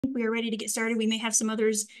We are ready to get started. We may have some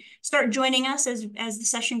others start joining us as the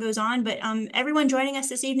session goes on, but everyone joining us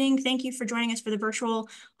this evening, thank you for joining us for the virtual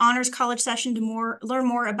Honors College session to learn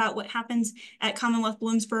more about what happens at Commonwealth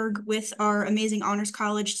Bloomsburg with our amazing Honors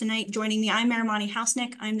College tonight. Joining me, I'm Marimani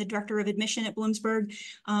Hausnick. I'm the Director of Admission at Bloomsburg.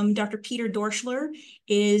 Dr. Peter Dorschler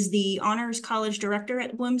is the Honors College Director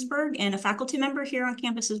at Bloomsburg and a faculty member here on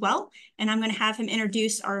campus as well. And I'm going to have him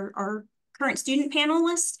introduce our current student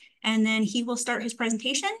panelists, and then he will start his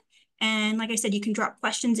presentation. And like I said, you can drop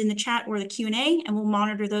questions in the chat or the Q&A, and we'll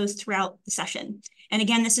monitor those throughout the session. And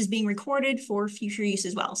again, this is being recorded for future use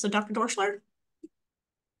as well. So Dr. Dorschler.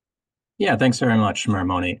 Yeah, thanks very much,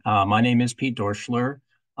 Marimoni. My name is Pete Dorschler.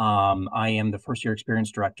 I am the first year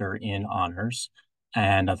experience director in honors,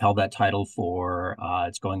 and I've held that title for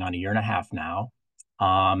it's going on a year and a half now.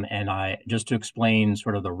 And just to explain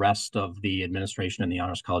sort of the rest of the administration in the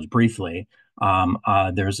Honors College briefly,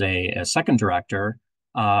 there's a second director,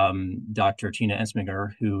 Dr. Tina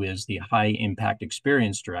Ensminger, who is the High Impact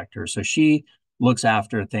Experience Director. So she looks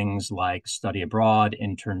after things like study abroad,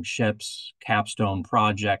 internships, capstone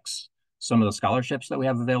projects, some of the scholarships that we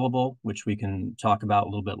have available, which we can talk about a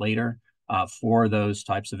little bit later, for those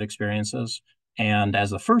types of experiences. And as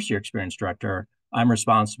the first year experience director, I'm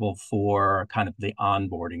responsible for kind of the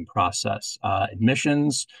onboarding process,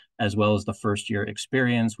 admissions, as well as the first year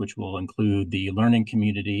experience, which will include the learning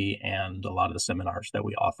community and a lot of the seminars that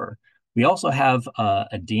we offer. We also have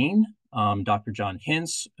a dean, Dr. John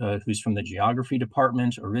Hintz, who's from the geography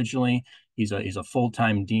department originally. He's a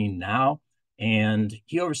full-time dean now, and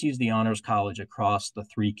he oversees the Honors College across the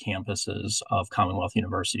 3 campuses of Commonwealth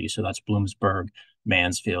University. So that's Bloomsburg,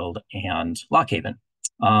 Mansfield, and Lock Haven.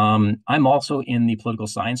 I'm also in the political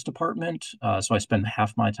science department, so I spend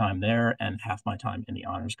half my time there and half my time in the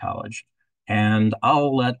Honors College. And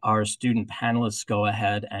I'll let our student panelists go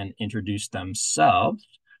ahead and introduce themselves.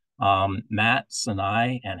 Matt,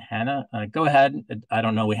 Sinai, and Hannah, go ahead. I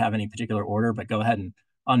don't know we have any particular order, but go ahead and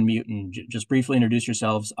unmute and just briefly introduce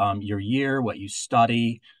yourselves, your year, what you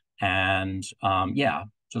study, and yeah,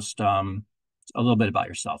 just a little bit about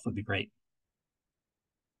yourself would be great.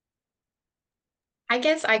 I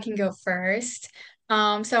guess I can go first.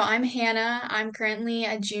 So I'm Hannah. I'm currently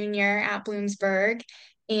a junior at Bloomsburg,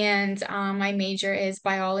 and my major is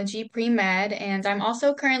biology pre-med, and I'm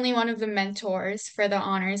also currently one of the mentors for the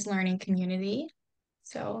honors learning community.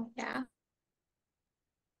 So yeah.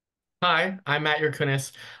 Hi, I'm Matt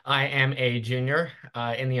Yerkunis. I am a junior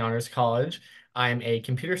in the Honors College. I'm a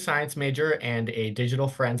computer science major and a digital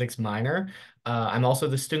forensics minor. I'm also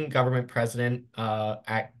the student government president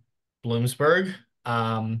at Bloomsburg.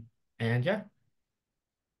 And yeah.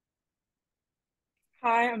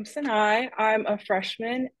 Hi, I'm Sinai. I'm a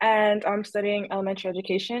freshman and I'm studying elementary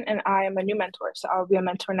education, and I am a new mentor, so I'll be a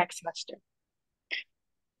mentor next semester.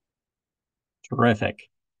 Terrific.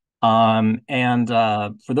 And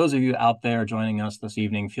for those of you out there joining us this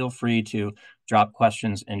evening, feel free to drop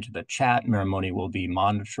questions into the chat. Marimoni will be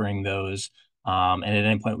monitoring those. And at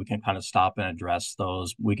any point, we can kind of stop and address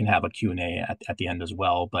those. We can have a Q&A at the end as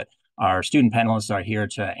well. But our student panelists are here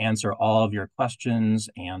to answer all of your questions.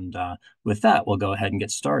 And with that, we'll go ahead and get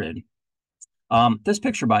started. This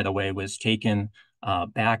picture, by the way, was taken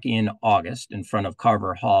back in August in front of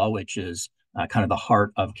Carver Hall, which is kind of the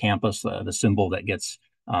heart of campus, the symbol that gets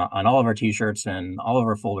on all of our t-shirts and all of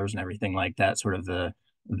our folders and everything like that, sort of the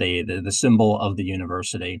symbol of the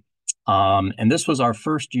university. And this was our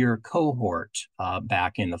first year cohort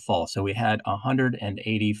back in the fall. So we had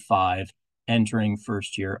 185 entering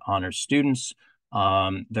first year honors students.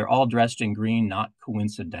 They're all dressed in green, not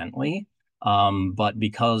coincidentally, but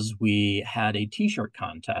because we had a t-shirt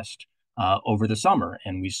contest over the summer,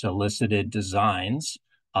 and we solicited designs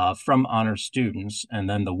from honor students, and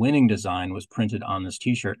then the winning design was printed on this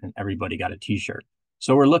t-shirt and everybody got a t-shirt.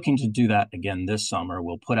 So we're looking to do that again this summer.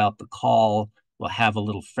 We'll put out the call, we'll have a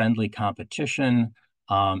little friendly competition,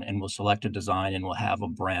 and we'll select a design, and we'll have a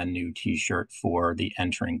brand new t-shirt for the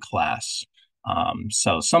entering class.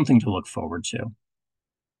 So something to look forward to.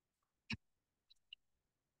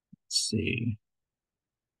 Let's see.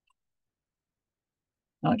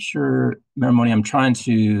 Not sure, Marimoni, I'm trying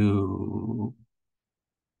to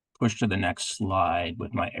push to the next slide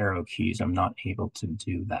with my arrow keys. I'm not able to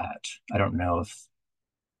do that. I don't know if,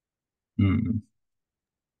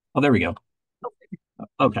 Oh, there we go.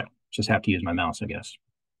 Okay, just have to use my mouse, I guess.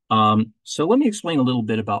 So let me explain a little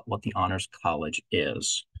bit about what the Honors College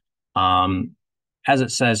is. As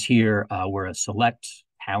it says here, we're a select,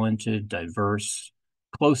 talented, diverse,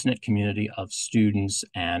 close-knit community of students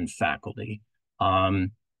and faculty.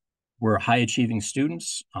 We're high-achieving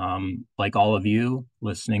students, like all of you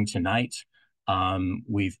listening tonight.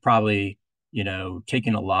 We've probably,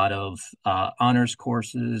 taken a lot of honors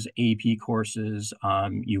courses, AP courses.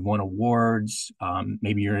 You won awards.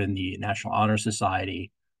 Maybe you're in the National Honor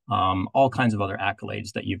Society. All kinds of other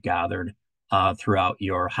accolades that you've gathered throughout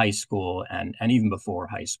your high school and even before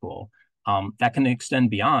high school. That can extend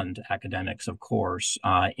beyond academics, of course,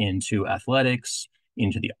 into athletics,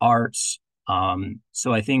 into the arts.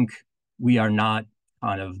 So I think we are not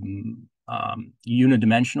kind of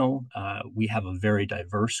unidimensional. We have a very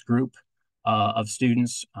diverse group of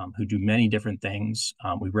students who do many different things.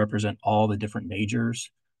 We represent all the different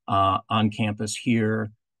majors on campus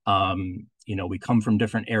here. We come from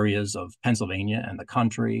different areas of Pennsylvania and the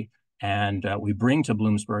country, and we bring to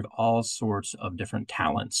Bloomsburg all sorts of different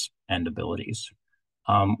talents and abilities.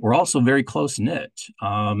 We're also very close knit.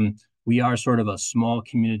 We are sort of a small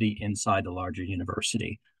community inside the larger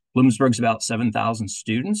university. Bloomsburg's about 7,000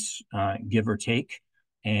 students, give or take,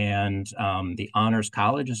 and the Honors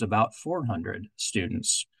College is about 400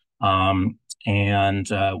 students. And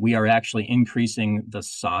we are actually increasing the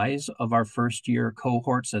size of our first year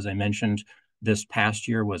cohorts. As I mentioned, this past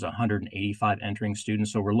year was 185 entering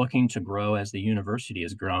students. So we're looking to grow as the university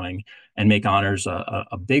is growing and make honors a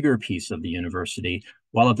bigger piece of the university,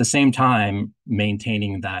 while at the same time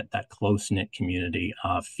maintaining that close-knit community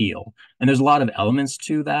feel. And there's a lot of elements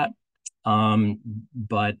to that.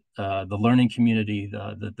 But the learning community,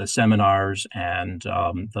 the seminars, and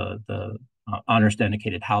the honors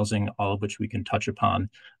dedicated housing, all of which we can touch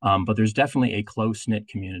upon. But there's definitely a close-knit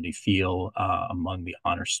community feel among the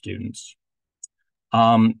honors students.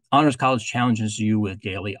 Honors College challenges you with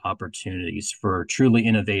daily opportunities for truly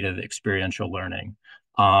innovative experiential learning.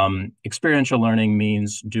 Experiential learning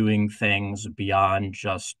means doing things beyond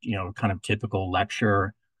just, kind of typical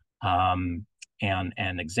lecture and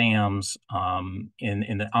exams.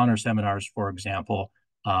 In the honor seminars, for example,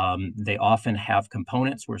 they often have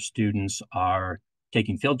components where students are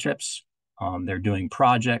taking field trips, they're doing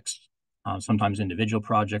projects, sometimes individual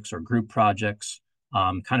projects or group projects.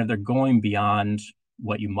 They're going beyond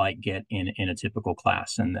what you might get in a typical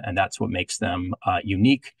class, and that's what makes them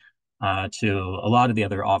unique to a lot of the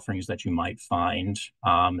other offerings that you might find,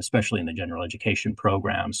 especially in the general education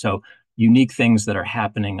program. So unique things that are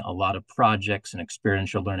happening, a lot of projects and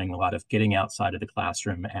experiential learning, a lot of getting outside of the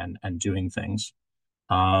classroom and doing things.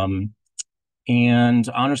 And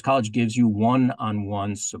Honors College gives you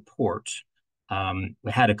one-on-one support.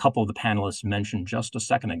 We had a couple of the panelists mention just a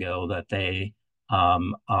second ago that they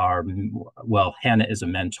Hannah is a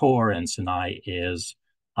mentor and Sinai is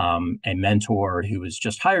a mentor who was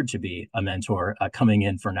just hired to be a mentor coming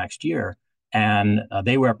in for next year. And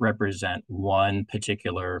they represent one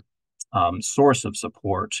particular source of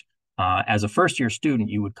support. As a first-year student,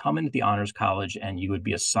 you would come into the Honors College and you would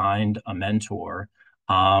be assigned a mentor.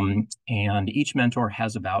 And each mentor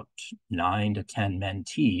has about 9 to 10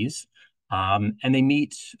 mentees. And they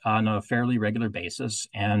meet on a fairly regular basis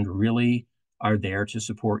and really are there to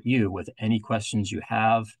support you with any questions you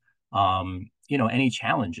have, any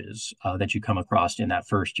challenges that you come across in that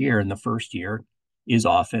first year. And the first year is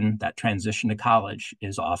often, that transition to college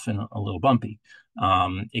is often a little bumpy.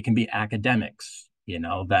 It can be academics,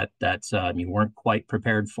 that you weren't quite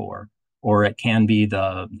prepared for, or it can be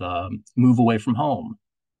the move away from home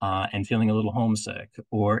and feeling a little homesick,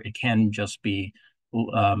 or it can just be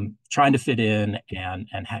trying to fit in and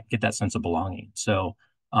get that sense of belonging. So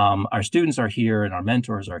our students are here and our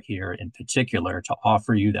mentors are here in particular to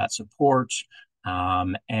offer you that support,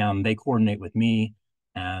 and they coordinate with me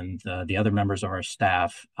and the other members of our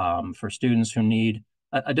staff for students who need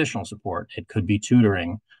additional support. It could be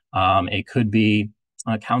tutoring, it could be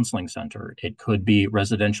a counseling center, it could be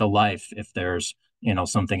residential life if there's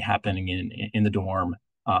something happening in the dorm,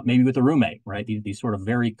 maybe with a roommate, right? These sort of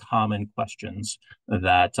very common questions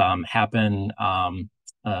that happen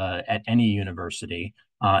at any university.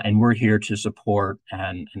 And we're here to support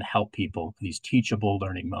and help people these teachable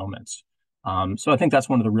learning moments. So I think that's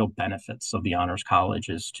one of the real benefits of the Honors College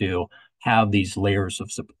is to have these layers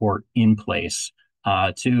of support in place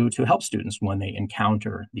to help students when they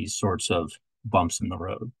encounter these sorts of bumps in the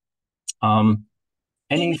road.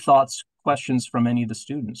 Any thoughts, questions from any of the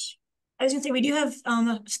students? I was gonna say, we do have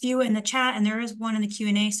a few in the chat and there is one in the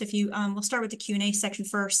Q&A. So if you, we'll start with the Q&A section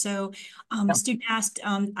first. So a student asked,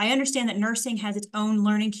 I understand that nursing has its own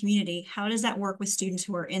learning community. How does that work with students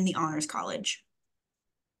who are in the Honors College?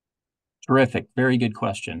 Terrific. Very good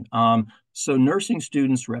question. So nursing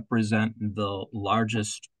students represent the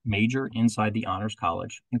largest major inside the Honors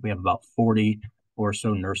College. I think we have about 40 or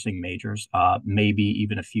so nursing majors, maybe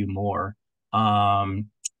even a few more. And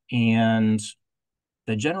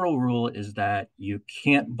the general rule is that you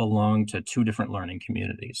can't belong to two different learning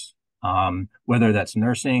communities, whether that's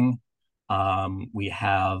nursing, we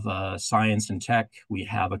have science and tech, we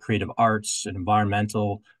have a creative arts, an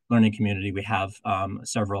environmental learning community, we have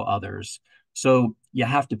several others. So you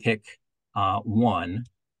have to pick one,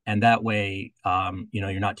 and that way,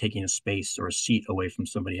 you're not taking a space or a seat away from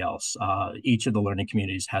somebody else. Each of the learning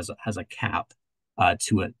communities has a cap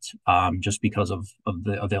to it, just because of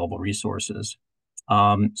the available resources.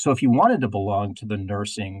 So if you wanted to belong to the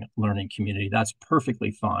nursing learning community, that's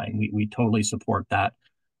perfectly fine. We totally support that.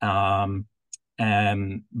 Um,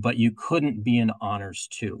 but you couldn't be in honors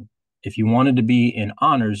too. If you wanted to be in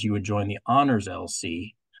honors, you would join the honors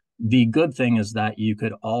LC. The good thing is that you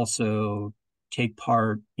could also take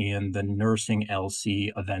part in the nursing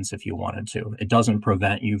LC events if you wanted to. It doesn't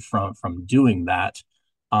prevent you from doing that.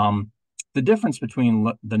 The difference between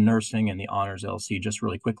the nursing and the honors LC, just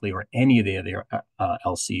really quickly, or any of the other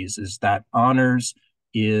LCs, is that honors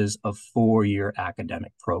is a 4-year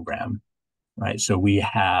academic program, right? So we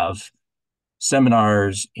have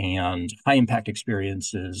seminars and high impact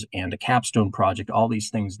experiences and a capstone project, all these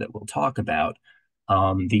things that we'll talk about.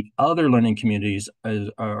 The other learning communities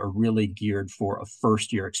are really geared for a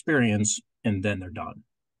 1st-year experience, and then they're done.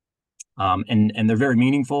 And they're very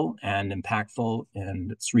meaningful and impactful,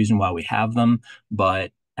 and it's the reason why we have them.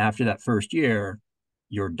 But after that 1st year,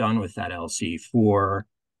 you're done with that LC. For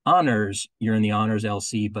honors, you're in the honors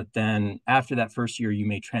LC, but then after that 1st year, you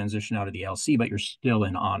may transition out of the LC, but you're still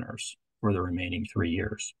in honors for the remaining 3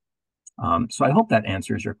 years. So I hope that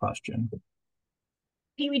answers your question.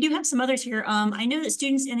 Hey, we do have some others here. I know that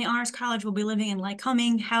students in the Honors College will be living in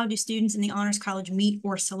Lycoming. How do students in the Honors College meet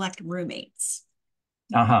or select roommates?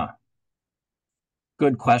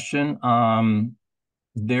 Good question.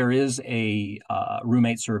 There is a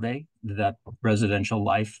roommate survey that Residential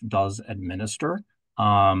Life does administer.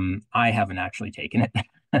 I haven't actually taken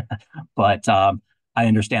it, but I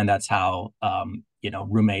understand that's how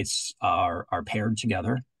roommates are paired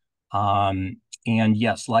together. And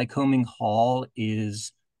yes, Lycoming Hall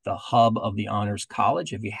is the hub of the Honors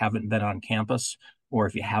College. If you haven't been on campus, or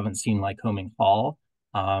if you haven't seen Lycoming Hall,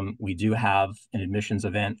 we do have an admissions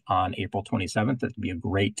event on April 27th. That would be a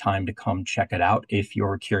great time to come check it out if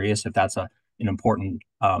you're curious, if that's an important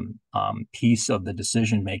piece of the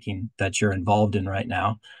decision making that you're involved in right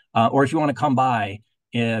now. Or if you want to come by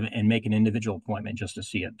and make an individual appointment just to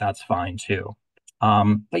see it, that's fine too.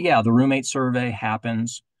 But yeah, the roommate survey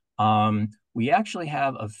happens. We actually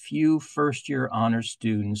have a few 1st-year honors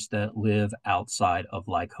students that live outside of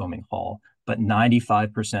Lycoming Hall, but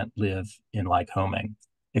 95% live in Lycoming.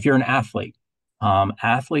 If you're an athlete,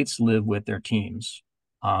 athletes live with their teams,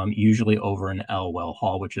 usually over in Elwell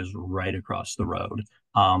Hall, which is right across the road.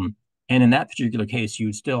 And in that particular case, you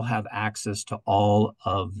would still have access to all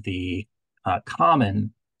of the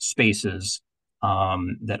common spaces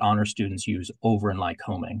that honor students use over in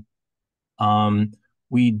Lycoming.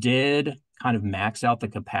 We did kind of max out the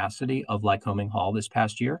capacity of Lycoming Hall this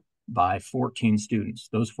past year by 14 students.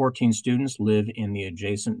 Those 14 students live in the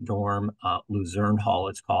adjacent dorm, Luzerne Hall,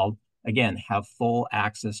 it's called. Again, have full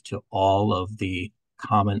access to all of the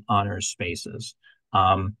common honors spaces.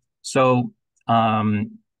 So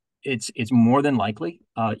it's more than likely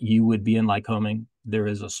you would be in Lycoming. There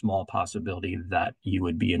is a small possibility that you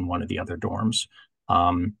would be in one of the other dorms.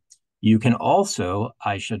 You can also,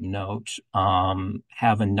 I should note,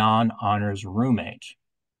 have a non-honors roommate.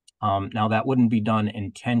 Now, that wouldn't be done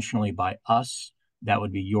intentionally by us. That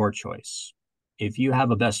would be your choice. If you have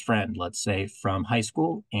a best friend, let's say from high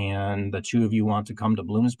school, and the two of you want to come to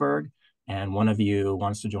Bloomsburg, and one of you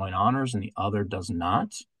wants to join honors and the other does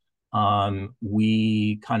not,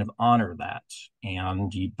 we kind of honor that.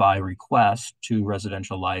 And by request to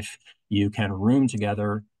Residential Life, you can room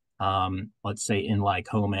together, let's say in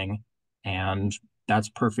Lycoming, and that's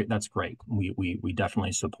perfect. That's great. We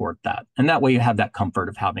definitely support that. And that way you have that comfort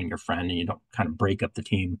of having your friend and you don't kind of break up the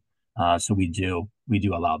team. So we do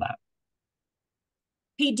allow that.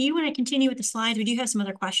 Pete, do you want to continue with the slides? We do have some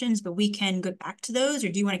other questions, but we can go back to those, or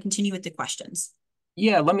do you want to continue with the questions?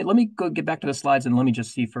 Yeah, let me go get back to the slides, and let me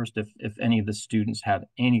just see first if any of the students have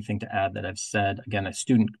anything to add that I've said. Again, a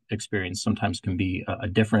student experience sometimes can be a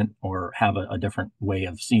different or have a different way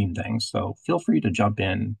of seeing things. So feel free to jump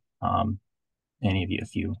in, any of you,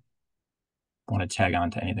 if you want to tag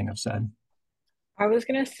on to anything I've said. I was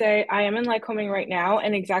gonna say I am in Lycoming right now,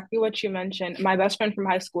 and exactly what you mentioned. My best friend from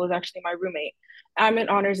high school is actually my roommate. I'm in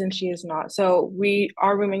honors and she is not. So we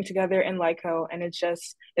are rooming together in Lyco, and it's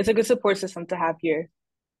a good support system to have here.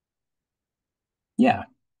 Yeah,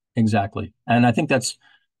 exactly. And I think that's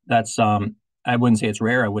I wouldn't say it's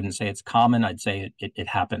rare. I wouldn't say it's common. I'd say it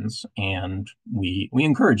happens, and we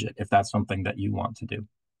encourage it if that's something that you want to do.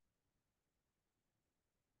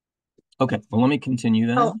 Okay, well, let me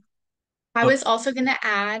continue Oh, then. I Oh, was also gonna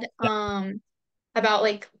add, yeah. about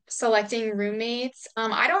like selecting roommates.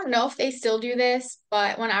 I don't know if they still do this,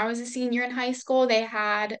 but when I was a senior in high school, they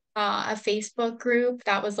had a Facebook group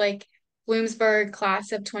that was like Bloomsburg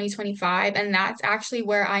class of 2025, and that's actually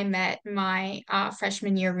where I met my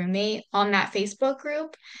freshman year roommate on that Facebook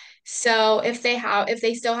group. So if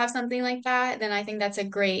they still have something like that, then I think that's a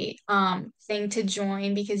great thing to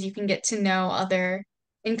join because you can get to know other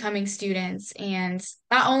incoming students and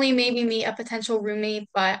not only maybe meet a potential roommate,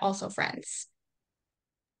 but also friends.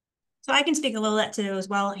 So I can speak a little that too as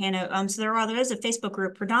well, Hannah. So there is a Facebook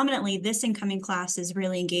group. Predominantly, this incoming class is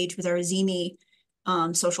really engaged with our Zeme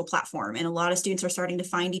social platform, and a lot of students are starting to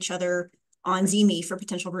find each other on Zeme for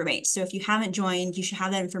potential roommates. So if you haven't joined, you should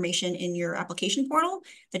have that information in your application portal.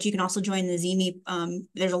 That you can also join the Zeme.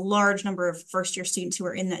 There's a large number of first year students who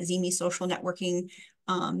are in that Zeme social networking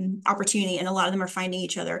opportunity, and a lot of them are finding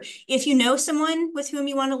each other. If you know someone with whom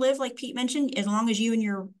you want to live, like Pete mentioned, as long as you and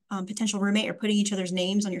your potential roommate are putting each other's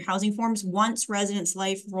names on your housing forms, once Residence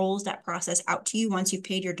Life rolls that process out to you, once you've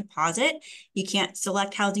paid your deposit, you can't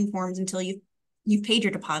select housing forms until you've paid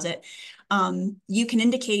your deposit. You can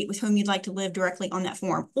indicate with whom you'd like to live directly on that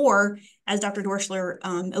form. Or, as Dr. Dorschler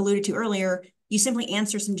alluded to earlier, you simply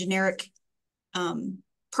answer some generic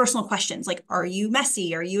personal questions like, are you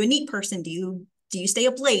messy? Are you a neat person? Do you stay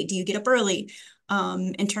up late? Do you get up early?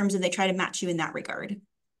 In terms of they try to match you in that regard.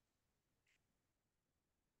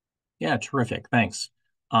 Yeah, terrific. Thanks.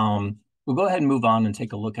 We'll go ahead and move on and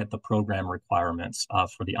take a look at the program requirements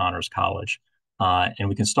for the Honors College. And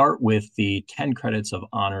we can start with the 10 credits of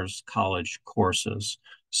Honors College courses.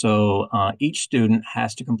 So each student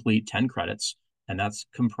has to complete 10 credits, and that's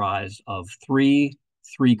comprised of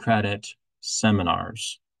three-credit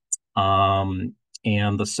seminars.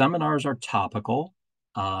 And the seminars are topical.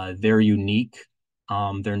 They're unique.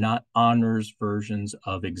 They're not honors versions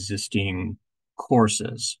of existing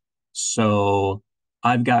courses. So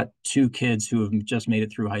I've got two kids who have just made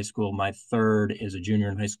it through high school. My third is a junior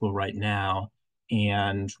in high school right now.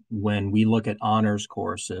 And when we look at honors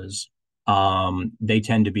courses, they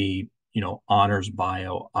tend to be, honors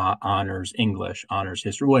bio, honors English, honors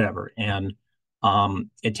history, whatever. And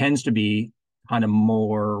it tends to be kind of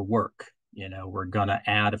more work. We're going to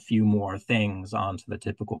add a few more things onto the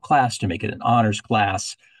typical class to make it an honors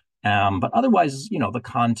class. But otherwise, the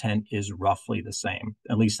content is roughly the same.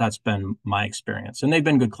 At least that's been my experience, and they've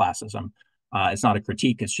been good classes. It's not a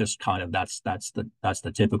critique. It's just kind of that's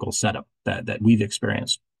the typical setup that we've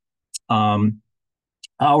experienced.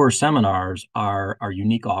 Our seminars are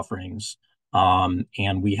unique offerings,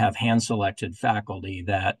 and we have hand-selected faculty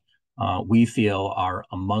that we feel are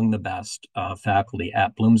among the best faculty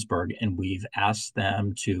at Bloomsburg, and we've asked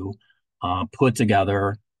them to put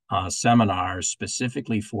together seminars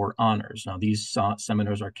specifically for honors. Now, these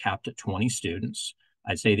seminars are capped at 20 students.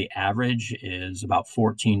 I'd say the average is about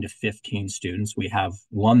 14 to 15 students. We have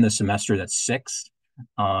one this semester that's 6,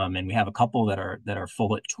 and we have a couple that are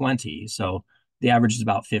full at 20. So the average is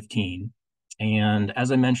about 15. And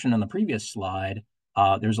as I mentioned on the previous slide,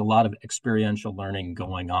 there's a lot of experiential learning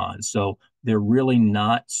going on. So they're really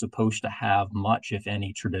not supposed to have much, if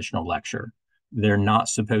any, traditional lecture. They're not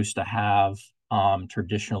supposed to have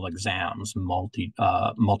traditional exams,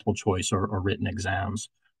 multiple choice or written exams.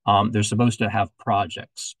 They're supposed to have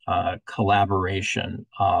projects, collaboration,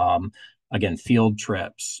 again, field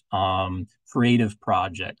trips, creative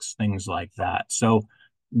projects, things like that. So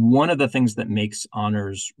one of the things that makes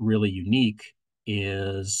honors really unique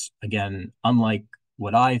is, again, unlike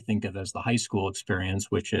what I think of as the high school experience,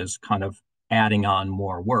 which is kind of adding on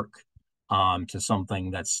more work to something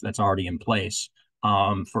that's already in place.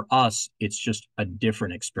 For us, it's just a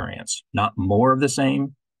different experience, not more of the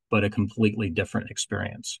same, but a completely different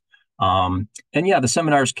experience. And yeah, the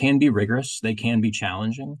seminars can be rigorous, they can be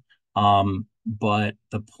challenging. But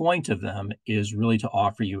the point of them is really to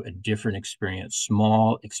offer you a different experience,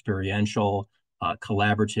 small, experiential,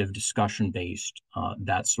 collaborative, discussion-based,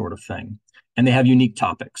 that sort of thing. And they have unique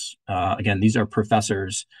topics. Again, these are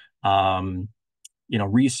professors,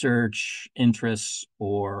 research interests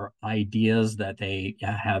or ideas that they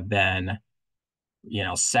have been,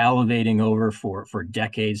 salivating over for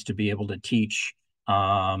decades to be able to teach.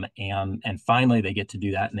 And finally, they get to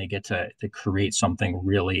do that, and they get to create something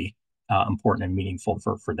really important and meaningful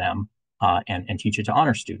for them, and teach it to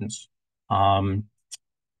honor students.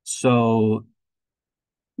 So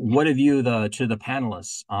what have you to the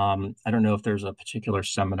panelists? I don't know if there's a particular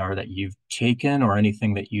seminar that you've taken or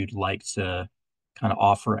anything that you'd like to kind of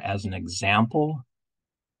offer as an example.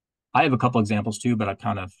 I have a couple examples too, but I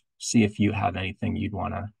kind of see if you have anything you'd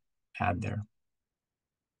want to add there.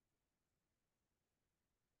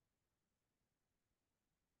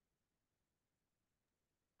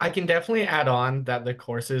 I can definitely add on that the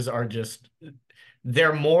courses are just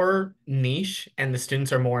they're more niche and the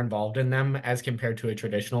students are more involved in them as compared to a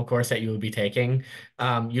traditional course that you would be taking.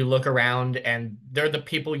 You look around and they're the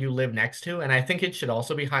people you live next to. And I think it should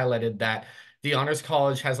also be highlighted that the Honors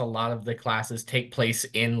College has a lot of the classes take place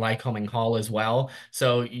in Lycoming Hall as well.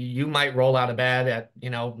 So you might roll out of bed at,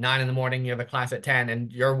 9 in the morning, you have a class at 10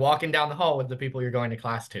 and you're walking down the hall with the people you're going to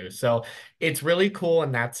class to. So it's really cool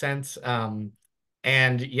in that sense.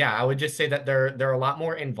 And yeah, I would just say that they're a lot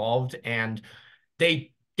more involved and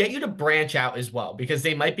they get you to branch out as well because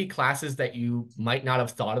they might be classes that you might not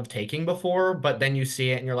have thought of taking before, but then you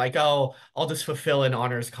see it and you're like, oh, I'll just fulfill an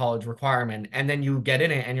honors college requirement. And then you get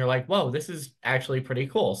in it and you're like, whoa, this is actually pretty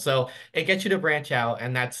cool. So it gets you to branch out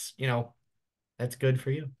and that's good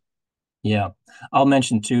for you. Yeah, I'll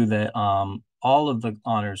mention too that all of the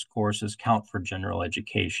honors courses count for general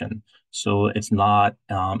education. So it's not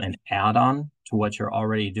an add-on to what you're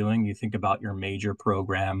already doing. You think about your major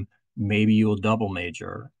program, maybe you'll double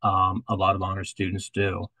major. A lot of honors students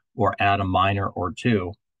do, or add a minor or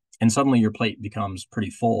two. And suddenly your plate becomes pretty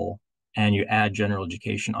full. And you add general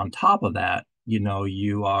education on top of that, you've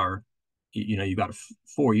got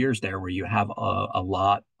 4 years there where you have a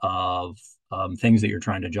lot of things that you're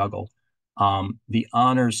trying to juggle. The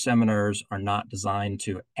honors seminars are not designed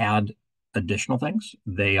to add additional things.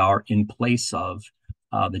 They are in place of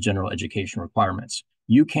the general education requirements.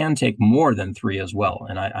 You can take more than 3 as well.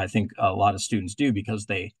 And I think a lot of students do because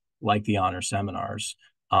they like the honor seminars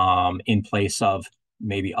in place of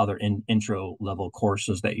maybe other intro level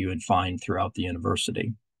courses that you would find throughout the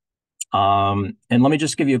university. And let me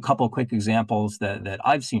just give you a couple of quick examples that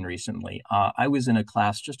I've seen recently. I was in a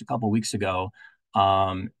class just a couple of weeks ago,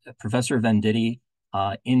 Professor Venditti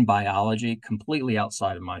in biology, completely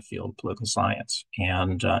outside of my field, political science.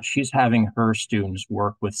 And she's having her students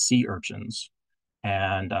work with sea urchins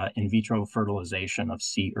and in vitro fertilization of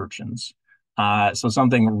sea urchins. So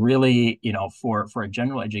something really, for a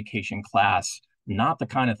general education class, not the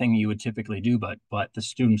kind of thing you would typically do, but the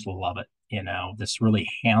students will love it. This really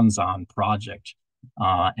hands-on project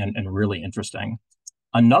and really interesting.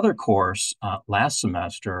 Another course last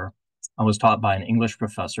semester, I was taught by an English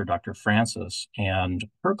professor, Dr. Francis, and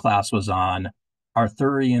her class was on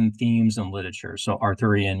Arthurian themes and literature. So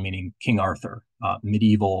Arthurian meaning King Arthur,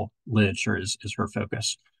 medieval literature is her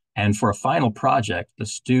focus. And for a final project, the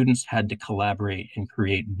students had to collaborate and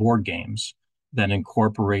create board games that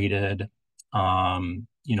incorporated,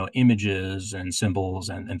 images and symbols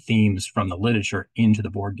and themes from the literature into the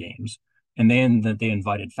board games. And then that they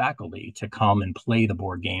invited faculty to come and play the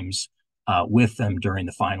board games with them during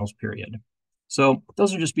the finals period. So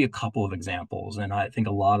those would just be a couple of examples. And I think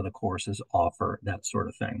a lot of the courses offer that sort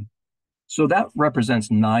of thing. So that represents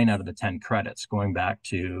 9 out of the 10 credits, going back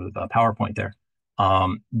to the PowerPoint there.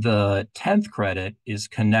 The 10th credit is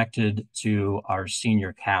connected to our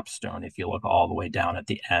senior capstone, if you look all the way down at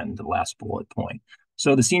the end, the last bullet point.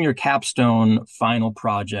 So the senior capstone final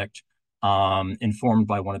project, informed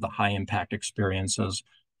by one of the high impact experiences,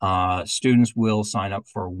 students will sign up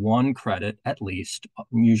for 1 credit at least.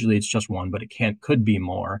 Usually it's just 1, but could be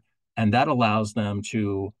more. And that allows them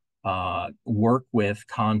to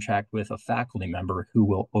contract with a faculty member who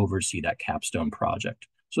will oversee that capstone project.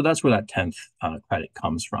 So that's where that 10th credit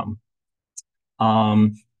comes from.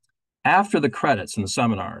 After the credits and the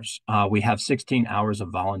seminars, we have 16 hours of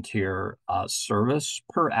volunteer service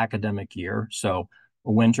per academic year. So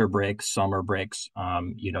winter breaks, summer breaks,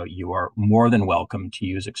 you are more than welcome to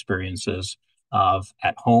use experiences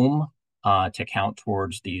at home to count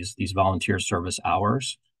towards these volunteer service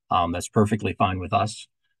hours. That's perfectly fine with us.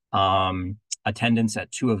 Attendance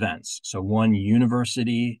at 2 events. So 1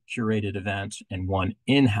 university curated event and 1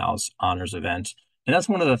 in-house honors event. And that's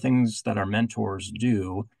one of the things that our mentors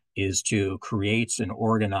do is to create and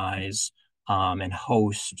organize and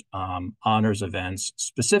host honors events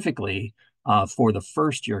specifically for the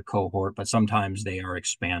first year cohort, but sometimes they are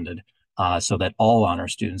expanded so that all honor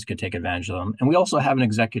students can take advantage of them. And we also have an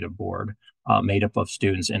executive board made up of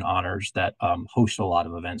students in honors that host a lot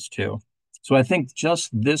of events too. So I think just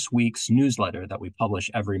this week's newsletter that we publish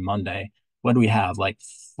every Monday, what do we have? Like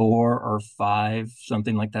 4 or 5,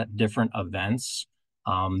 something like that, different events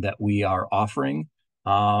that we are offering.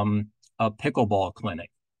 A pickleball clinic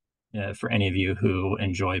for any of you who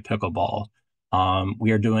enjoy pickleball.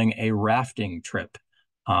 We are doing a rafting trip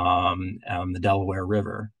on the Delaware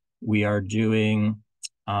River. We are doing,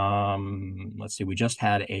 let's see, we just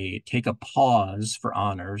had a take a pause for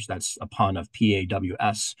honors. That's a pun of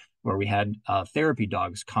PAWS, where we had therapy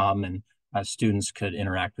dogs come and students could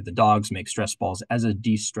interact with the dogs, make stress balls as a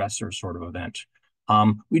de-stressor sort of event.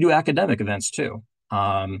 We do academic events too.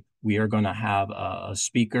 We are going to have a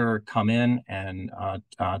speaker come in and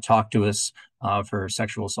talk to us for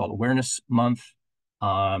Sexual Assault Awareness Month.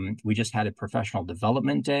 We just had a professional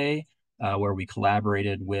development day where we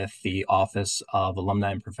collaborated with the Office of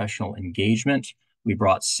Alumni and Professional Engagement. We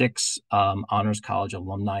brought 6 Honors College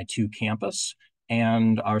alumni to campus,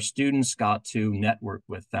 and our students got to network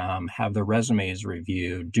with them, have their resumes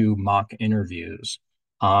reviewed, do mock interviews.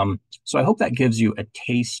 So I hope that gives you a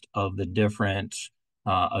taste of the different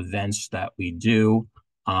events that we do.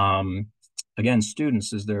 Again,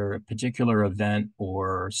 students, is there a particular event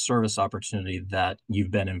or service opportunity that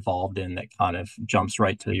you've been involved in that kind of jumps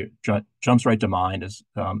right to mind as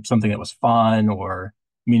something that was fun or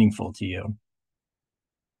meaningful to you?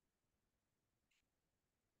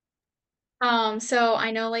 So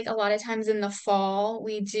I know like a lot of times in the fall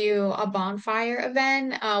we do a bonfire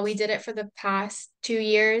event. We did it for the past 2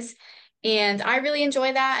 years, and I really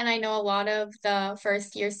enjoy that. And I know a lot of the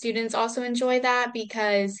first year students also enjoy that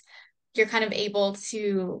because you're kind of able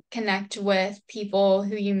to connect with people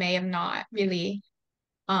who you may have not really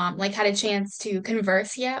like had a chance to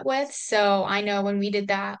converse yet with. So I know when we did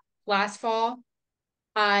that last fall,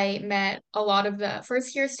 I met a lot of the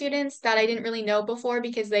first year students that I didn't really know before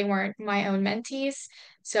because they weren't my own mentees.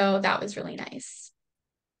 So that was really nice.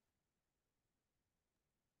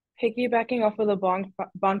 Piggybacking off of the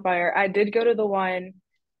bonfire, I did go to the one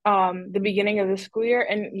the beginning of the school year,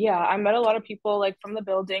 and yeah, I met a lot of people like from the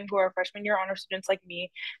building who are freshman year honor students like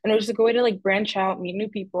me, and it was just a good way to like branch out, meet new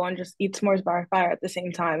people, and just eat s'mores by fire at the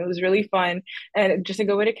same time. It was really fun and just a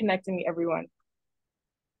good way to connect and meet everyone.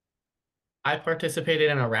 I participated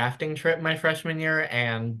in a rafting trip my freshman year,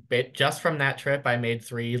 and just from that trip, I made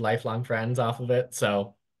 3 lifelong friends off of it.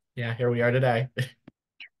 So, yeah, here we are today.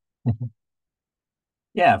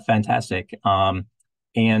 Yeah, fantastic.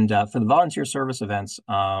 And for the volunteer service events,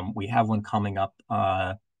 we have one coming up,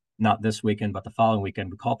 not this weekend, but the following weekend.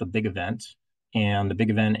 We call it the Big Event. And the Big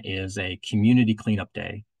Event is a community cleanup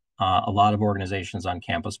day. A lot of organizations on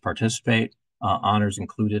campus participate, honors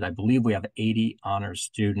included. I believe we have 80 honors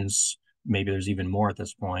students, maybe there's even more at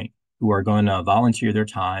this point, who are going to volunteer their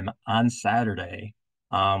time on Saturday,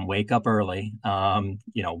 wake up early,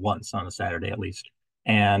 once on a Saturday at least,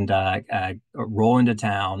 and roll into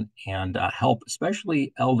town and help,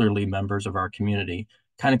 especially elderly members of our community,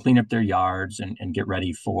 kind of clean up their yards and get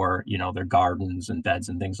ready for, their gardens and beds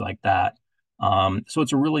and things like that. So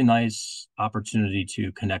it's a really nice opportunity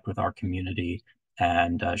to connect with our community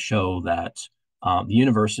and show that the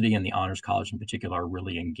university and the Honors College in particular are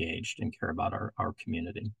really engaged and care about our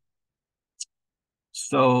community.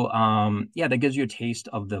 So yeah, that gives you a taste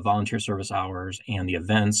of the volunteer service hours and the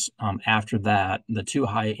events. After that, the 2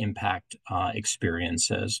 high impact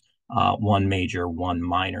experiences, one major, one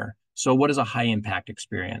minor. So what is a high impact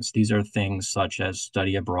experience? These are things such as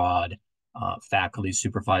study abroad, faculty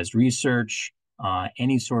supervised research,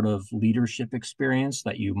 any sort of leadership experience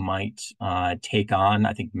that you might take on.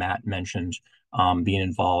 I think Matt mentioned being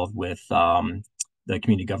involved with the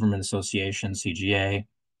Community Government Association, CGA,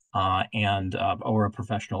 and or a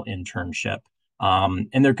professional internship.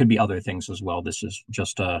 And there could be other things as well. This is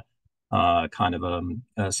just a kind of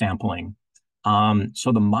a sampling.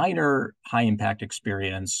 So the minor high impact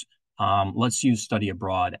experience, let's use study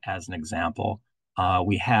abroad as an example.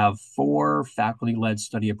 We have 4 faculty-led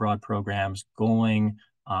study abroad programs going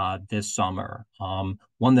this summer.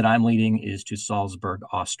 One that I'm leading is to Salzburg,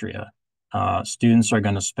 Austria. Students are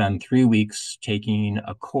going to spend 3 weeks taking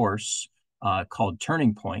a course called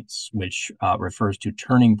Turning Points, which refers to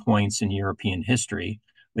turning points in European history,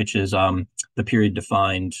 which is the period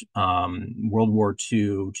defined World War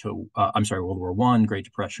II to, World War I, Great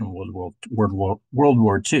Depression, World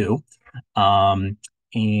War II.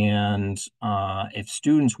 And if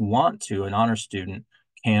students want to, an honor student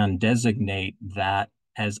can designate that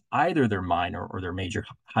as either their minor or their major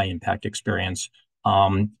high impact experience.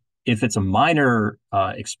 If it's a minor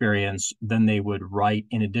experience, then they would write,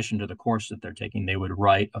 in addition to the course that they're taking, they would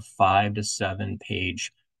write a 5 to 7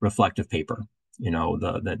 page reflective paper.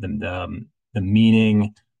 The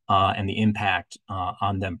meaning and the impact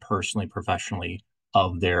on them personally, professionally,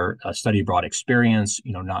 of their study abroad experience.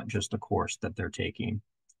 Not just the course that they're taking.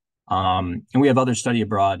 And we have other study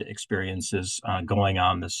abroad experiences going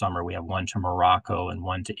on this summer. We have one to Morocco and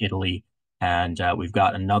one to Italy. And we've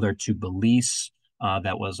got another to Belize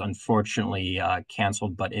that was unfortunately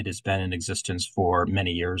canceled, but it has been in existence for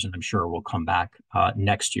many years, and I'm sure will come back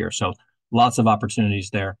next year. So lots of opportunities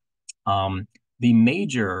there. The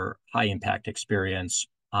major high impact experience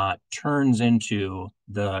turns into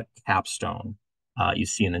the capstone you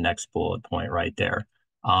see in the next bullet point right there.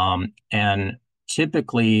 And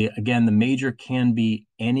typically, again, the major can be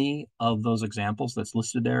any of those examples that's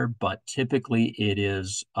listed there, but typically it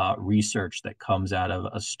is research that comes out of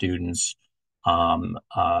a student's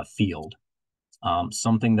field,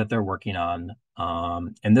 something that they're working on.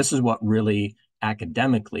 And this is what really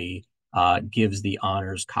academically gives the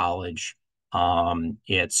honors college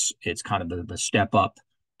it's kind of the step up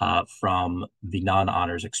from the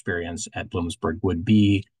non-honors experience at Bloomsburg would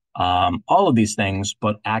be all of these things,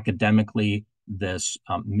 but academically, this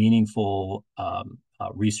meaningful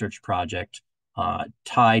research project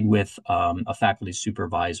tied with a faculty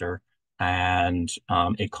supervisor, and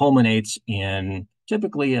it culminates in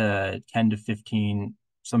typically a 10 to 15,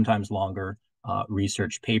 sometimes longer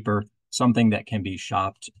research paper, something that can be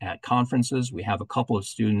shopped at conferences. We have a couple of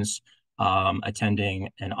students attending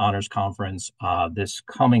an honors conference this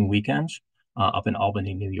coming weekend up in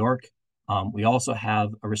Albany, New York. We also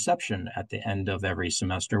have a reception at the end of every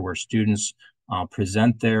semester where students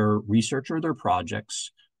present their research or their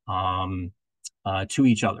projects to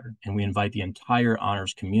each other. And we invite the entire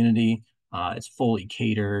honors community. It's fully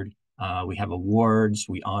catered. We have awards.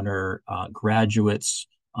 We honor graduates.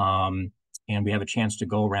 And we have a chance to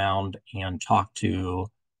go around and talk to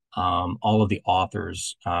all of the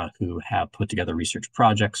authors who have put together research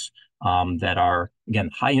projects that are, again,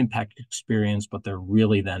 high impact experience, but they're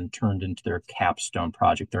really then turned into their capstone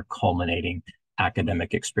project, their culminating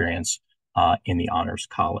academic experience in the honors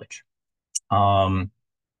college.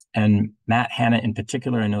 And Matt, Hannah in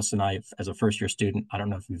particular, I know Sinai, as a first year student, I don't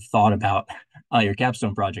know if you've thought about your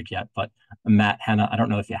capstone project yet, but Matt, Hannah, I don't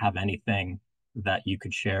know if you have anything that you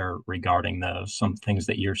could share regarding some things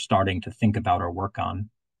that you're starting to think about or work on.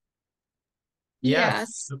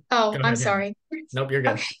 Yes. Oh, Go I'm ahead, Hannah. sorry. Nope, you're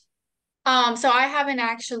good. Okay. So I haven't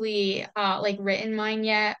actually like written mine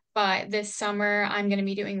yet, but this summer I'm going to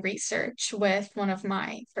be doing research with one of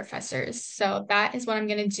my professors. So that is what I'm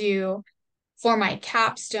going to do for my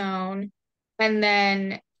capstone. And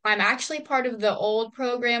then I'm actually part of the old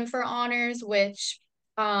program for honors, which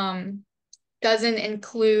doesn't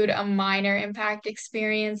include a minor impact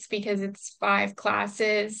experience because it's 5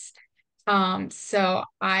 classes. So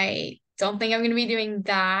I don't think I'm going to be doing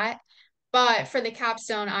that. But for the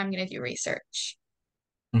capstone, I'm going to do research.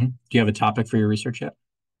 Mm-hmm. Do you have a topic for your research yet?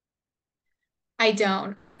 I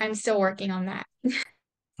don't. I'm still working on that.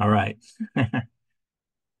 All right.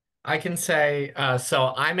 I can say,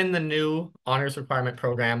 so I'm in the new honors requirement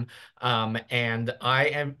program, and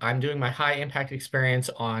I'm doing my high impact experience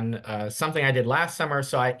on something I did last summer.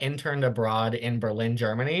 So I interned abroad in Berlin,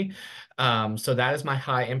 Germany. So that is my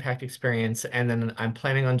high impact experience. And then I'm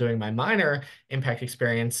planning on doing my minor impact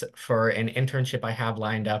experience for an internship I have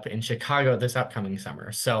lined up in Chicago this upcoming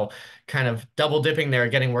summer. So kind of double dipping there,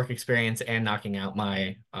 getting work experience and knocking out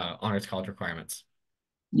my honors college requirements.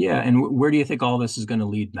 Yeah, and where do you think all this is going to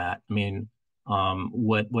lead, Matt? I mean,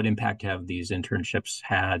 what impact have these internships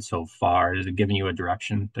had so far? Is it giving you a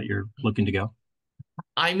direction that you're looking to go?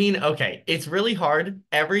 I mean, okay, it's really hard.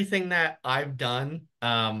 Everything that I've done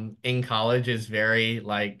in college is very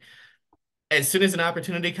like as soon as an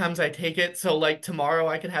opportunity comes, I take it. So like tomorrow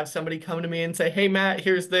I could have somebody come to me and say, "Hey Matt,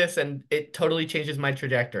 here's this," and it totally changes my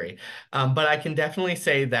trajectory. But I can definitely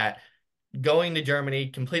say that going to Germany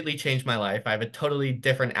completely changed my life. I have a totally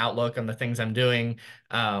different outlook on the things I'm doing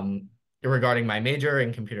regarding my major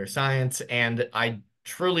in computer science. And I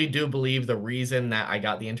truly do believe the reason that I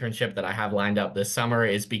got the internship that I have lined up this summer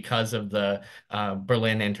is because of the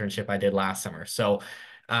Berlin internship I did last summer. So,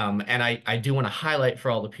 and I do want to highlight for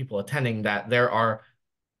all the people attending that there are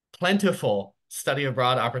plentiful study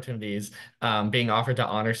abroad opportunities being offered to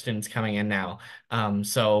honor students coming in now.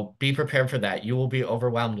 So be prepared for that. You will be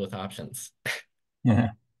overwhelmed with options.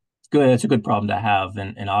 Yeah, it's good. It's a good problem to have,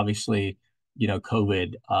 and obviously,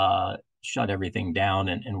 COVID shut everything down,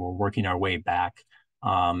 and we're working our way back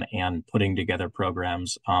and putting together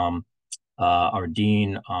programs. Our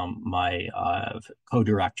dean, my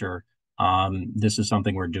co-director. This is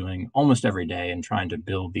something we're doing almost every day and trying to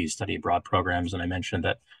build these study abroad programs. And I mentioned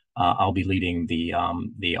that I'll be leading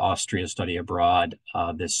the Austria study abroad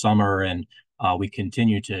this summer, and we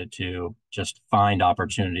continue to just find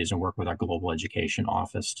opportunities and work with our global education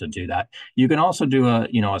office to do that. You can also do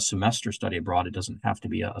a semester study abroad. It doesn't have to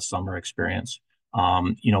be a summer experience.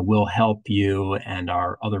 We'll help you, and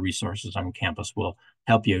our other resources on campus will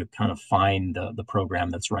help you kind of find the program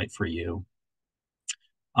that's right for you.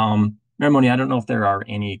 Mary Moni, I don't know if there are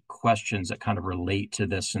any questions that kind of relate to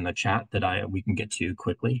this in the chat that we can get to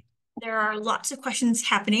quickly. There are lots of questions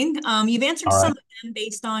happening. You've answered All right. some of them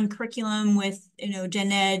based on curriculum with,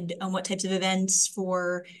 Gen Ed, what types of events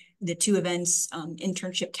for the 2 events,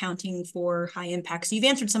 internship counting for high impact. So you've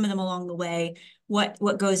answered some of them along the way. What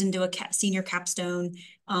goes into a senior capstone?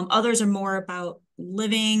 Others are more about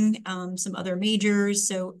living, some other majors.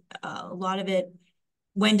 So a lot of it,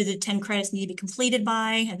 when do the 10 credits need to be completed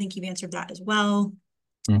by? I think you've answered that as well.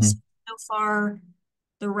 Mm-hmm. So far,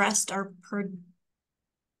 the rest are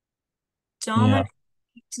predominant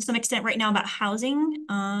to some extent right now about housing.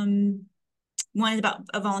 One is about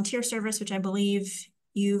a volunteer service, which I believe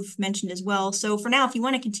you've mentioned as well. So for now, if you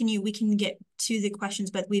want to continue, we can get to the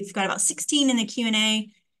questions, but we've got about 16 in the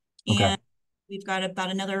Q&A, Okay. and we've got about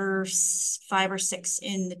another 5 or 6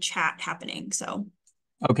 in the chat happening. So.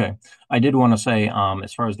 Okay. I did want to say,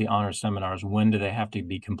 as far as the honors seminars, when do they have to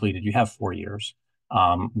be completed? You have 4 years.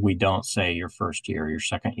 We don't say your first year, your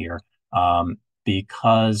second year,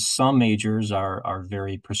 because some majors are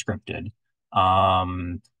very prescripted.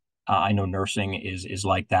 I know nursing is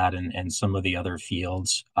like that, and some of the other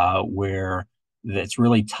fields where it's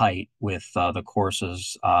really tight with the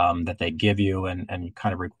courses that they give you, and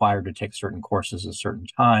kind of required to take certain courses at a certain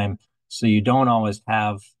time. So you don't always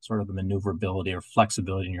have sort of the maneuverability or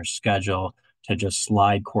flexibility in your schedule to just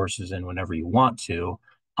slide courses in whenever you want to.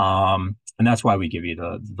 And that's why we give you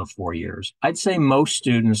the 4 years. I'd say most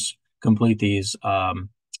students complete these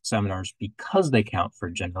seminars because they count for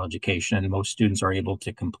general education. Most students are able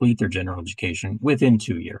to complete their general education within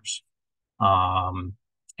 2 years.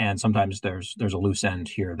 And sometimes there's a loose end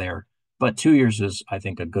here or there, but 2 years is, I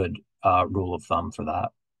think, a good rule of thumb for that.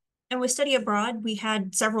 And with study abroad, we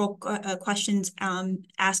had several questions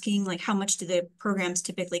asking, like, how much do the programs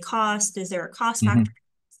typically cost? Is there a cost factor to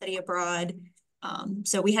study abroad?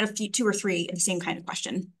 So we had a few, 2 or 3 of the same kind of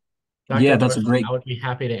question. Yeah, that's a great. I would be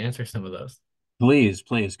happy to answer some of those. Please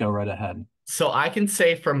go right ahead. So I can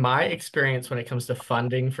say from my experience when it comes to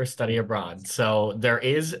funding for study abroad, so there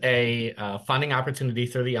is a funding opportunity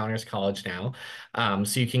through the Honors College now.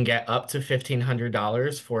 So you can get up to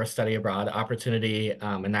 $1,500 for a study abroad opportunity,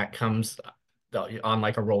 and that comes on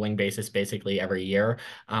like a rolling basis basically every year.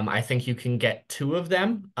 I think you can get 2 of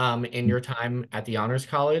them in your time at the Honors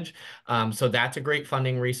College. So that's a great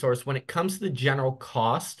funding resource. When it comes to the general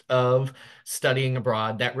cost of studying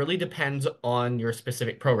abroad, that really depends on your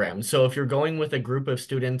specific program. So if you're going with a group of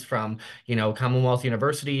students from, Commonwealth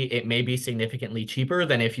University, it may be significantly cheaper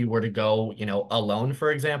than if you were to go, alone,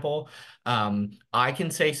 for example. I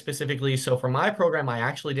can say specifically, so for my program, I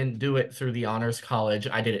actually didn't do it through the Honors College.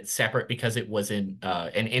 I did it separate because it was in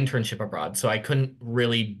an internship abroad. So I couldn't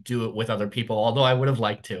really do it with other people, although I would have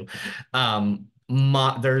liked to.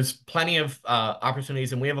 There's plenty of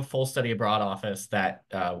opportunities, and we have a full study abroad office that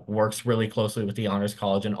works really closely with the Honors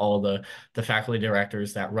College and all the faculty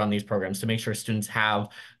directors that run these programs to make sure students have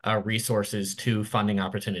resources to funding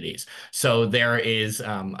opportunities. So there is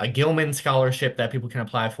a Gilman scholarship that people can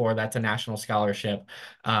apply for. That's a national scholarship.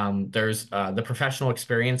 There's the professional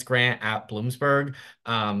experience grant at Bloomsburg.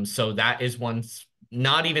 So that is one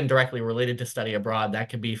not even directly related to study abroad. That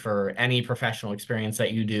could be for any professional experience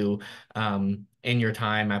that you do in your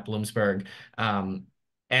time at Bloomsburg. And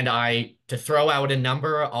to throw out a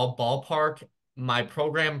number, I'll ballpark, my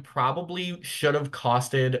program probably should have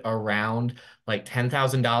costed around like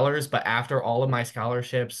 $10,000, but after all of my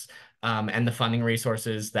scholarships and the funding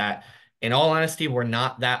resources that, in all honesty, were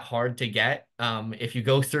not that hard to get. If you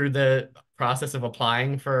go through the process of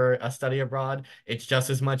applying for a study abroad, it's just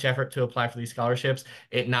as much effort to apply for these scholarships.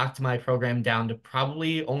 It knocked my program down to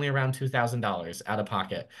probably only around $2,000 out of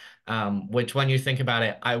pocket, which, when you think about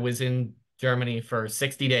it, I was in Germany for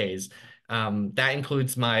 60 days. That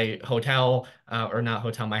includes my hotel, or not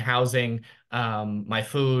hotel, my housing, my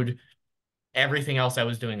food, everything else I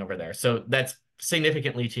was doing over there. So that's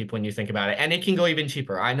significantly cheap when you think about it. And it can go even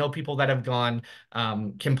cheaper. I know people that have gone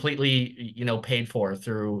completely, paid for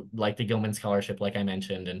through like the Gilman Scholarship, like I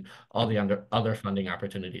mentioned, and all the other funding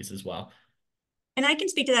opportunities as well. And I can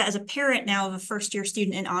speak to that as a parent now of a first-year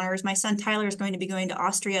student in honors. My son Tyler is going to be going to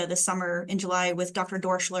Austria this summer in July with Dr.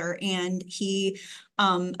 Dorschler, and he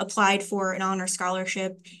applied for an honor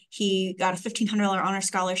scholarship. He got a $1,500 honor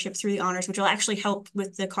scholarship through the honors, which will actually help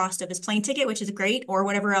with the cost of his plane ticket, which is great, or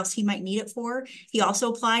whatever else he might need it for. He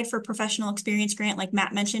also applied for a professional experience grant, like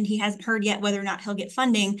Matt mentioned. He hasn't heard yet whether or not he'll get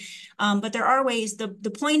funding, but there are ways. The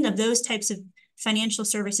point of those types of financial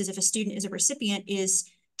services, if a student is a recipient,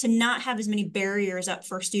 is to not have as many barriers up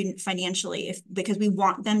for a student financially, because we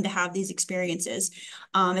want them to have these experiences.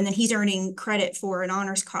 And then he's earning credit for an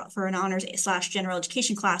honors / general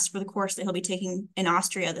education class for the course that he'll be taking in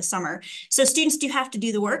Austria this summer. So students do have to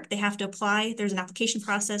do the work. They have to apply. There's an application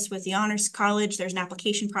process with the honors college. There's an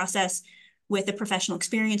application process with a professional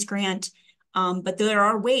experience grant. But there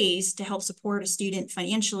are ways to help support a student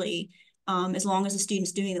financially, as long as the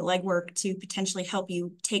student's doing the legwork to potentially help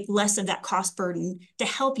you take less of that cost burden to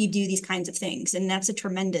help you do these kinds of things. And that's a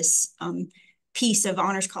tremendous piece of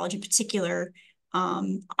honors college in particular.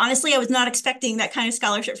 Honestly, I was not expecting that kind of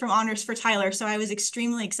scholarship from honors for Tyler, so I was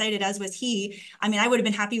extremely excited, as was he. I mean, I would have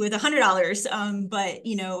been happy with $100,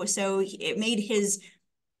 but so it made his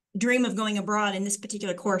dream of going abroad in this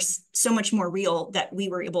particular course so much more real that we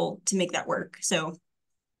were able to make that work. So.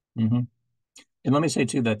 Mm-hmm. And let me say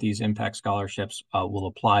too that these impact scholarships will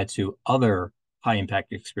apply to other high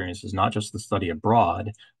impact experiences, not just the study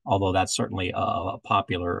abroad, although that's certainly a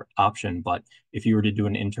popular option. But if you were to do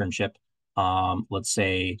an internship, let's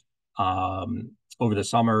say over the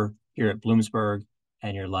summer here at Bloomsburg,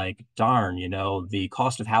 and you're like, darn, the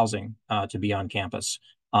cost of housing to be on campus,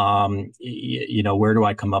 where do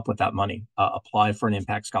I come up with that money? Apply for an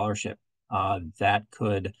impact scholarship. That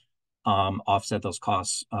could offset those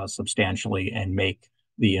costs substantially and make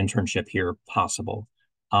the internship here possible.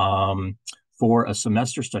 For a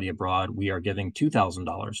semester study abroad, we are giving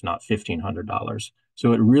 $2,000, not $1,500.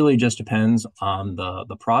 So it really just depends on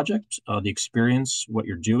the project, the experience, what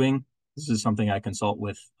you're doing. This is something I consult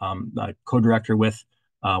with a co-director with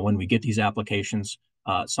when we get these applications.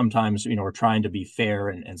 Sometimes, we're trying to be fair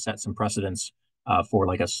and set some precedents for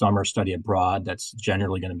like a summer study abroad. That's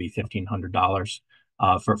generally going to be $1,500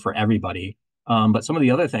 for everybody. But some of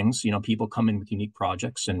the other things, people come in with unique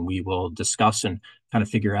projects, and we will discuss and kind of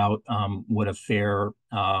figure out what a fair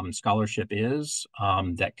scholarship is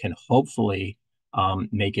that can hopefully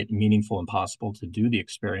make it meaningful and possible to do the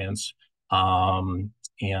experience. Given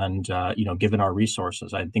our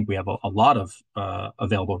resources, I think we have a lot of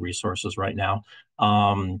available resources right now.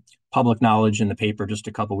 Public knowledge in the paper just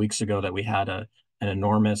a couple of weeks ago that we had an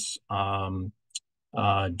enormous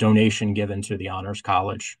donation given to the Honors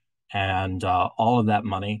College, and all of that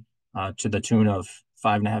money, to the tune of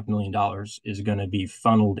 $5.5 million, is going to be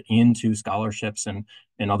funneled into scholarships and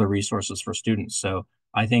other resources for students. So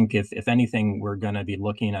I think if anything, we're going to be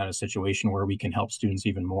looking at a situation where we can help students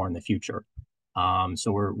even more in the future.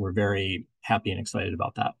 So we're very happy and excited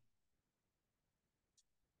about that.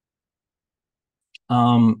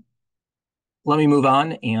 Let me move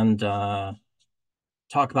on and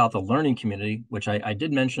talk about the learning community, which I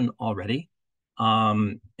did mention already.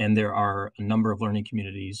 And there are a number of learning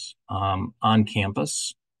communities on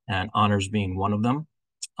campus, and honors being one of them.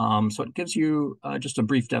 So it gives you just a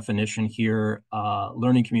brief definition here.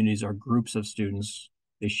 Learning communities are groups of students.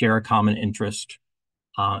 They share a common interest.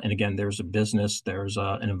 And again, there's a business, there's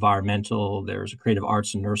an environmental, there's a creative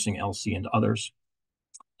arts and nursing, LC, and others.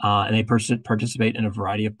 And they participate in a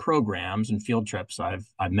variety of programs and field trips. I've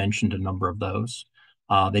mentioned a number of those.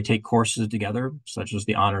 They take courses together, such as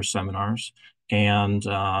the honors seminars, and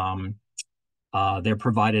they're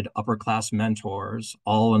provided upper class mentors,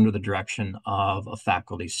 all under the direction of a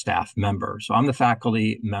faculty staff member. So I'm the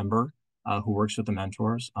faculty member who works with the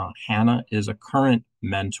mentors. Hannah is a current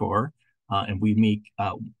mentor, and we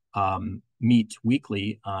meet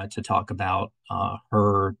weekly to talk about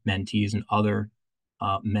her mentees and other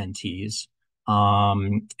mentees.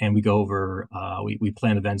 And we go over, we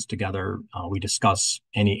plan events together. We discuss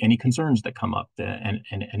any concerns that come up, and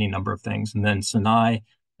any number of things. And then Sinai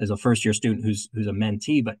is a first-year student who's a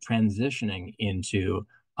mentee, but transitioning into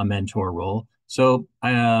a mentor role. So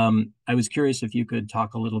I was curious if you could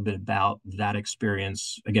talk a little bit about that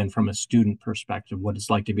experience, again, from a student perspective, what it's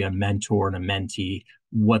like to be a mentor and a mentee,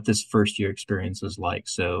 what this first-year experience is like,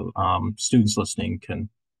 so students listening can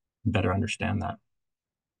better understand that.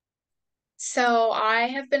 So I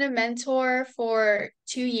have been a mentor for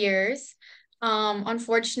 2 years.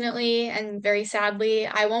 Unfortunately and very sadly,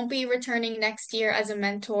 I won't be returning next year as a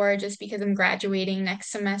mentor just because I'm graduating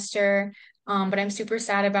next semester. But I'm super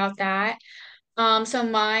sad about that. So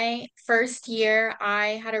my first year,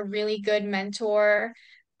 I had a really good mentor.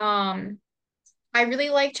 Um, I really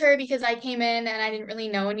liked her because I came in and I didn't really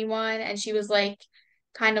know anyone, and she was like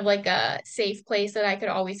kind of like a safe place that I could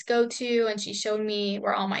always go to, and she showed me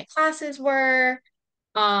where all my classes were,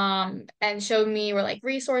 and showed me where like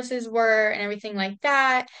resources were and everything like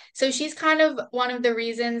that. So she's kind of one of the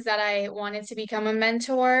reasons that I wanted to become a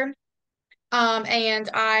mentor. And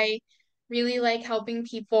I really like helping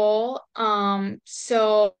people.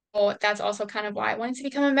 So that's also kind of why I wanted to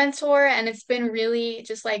become a mentor. And it's been really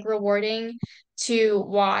just like rewarding to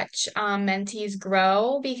watch mentees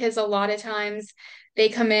grow because a lot of times they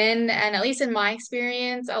come in, and at least in my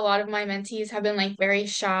experience, a lot of my mentees have been like very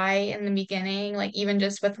shy in the beginning, like even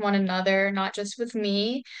just with one another, not just with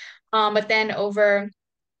me. But then over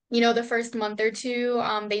the first month or two,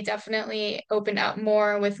 they definitely opened up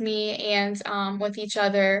more with me and with each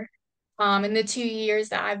other. In the 2 years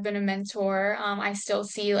that I've been a mentor, I still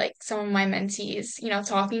see like some of my mentees,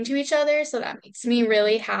 talking to each other. So that makes me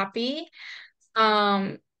really happy.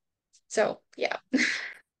 Um, so yeah.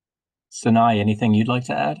 Sanai, anything you'd like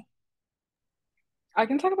to add? I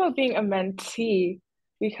can talk about being a mentee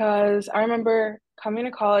because I remember coming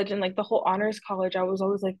to college and like the whole honors college, I was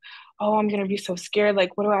always like, oh, I'm gonna be so scared.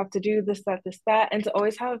 Like, what do I have to do? This, that. And to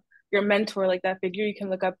always have your mentor, like that figure you can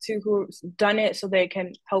look up to who's done it so they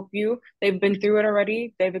can help you. They've been through it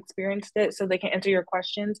already, they've experienced it, so they can answer your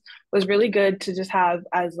questions was really good to just have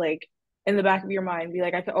as like in the back of your mind, be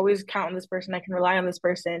like, I can always count on this person, I can rely on this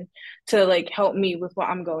person to like help me with what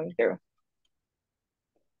I'm going through.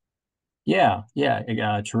 Yeah,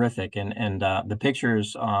 yeah, terrific. And the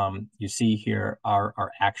pictures you see here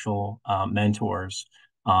are actual mentors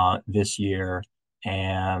this year,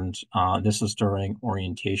 and this was during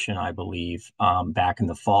orientation, I believe, back in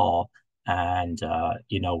the fall. And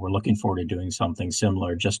we're looking forward to doing something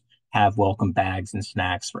similar. Just have welcome bags and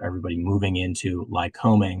snacks for everybody moving into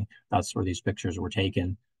Lycoming. That's where these pictures were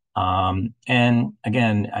taken. And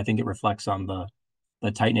again, I think it reflects on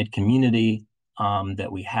the tight-knit community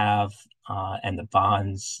that we have and the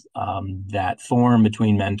bonds that form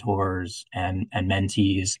between mentors and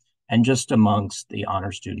mentees and just amongst the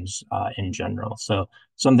honor students in general. So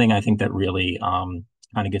something I think that really kind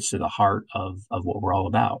of gets to the heart of what we're all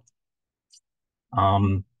about.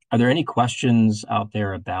 Are there any questions out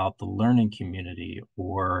there about the learning community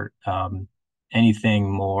or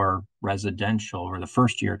anything more residential or the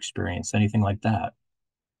first year experience, anything like that?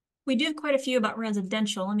 We do have quite a few about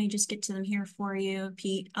residential. Let me just get to them here for you,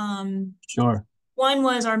 Pete. Sure. One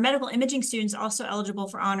was, our medical imaging students also eligible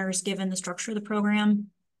for honors given the structure of the program?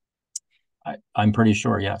 I'm pretty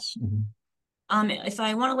sure, yes. Mm-hmm. If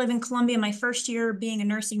I want to live in Columbia my first year being a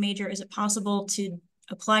nursing major, is it possible to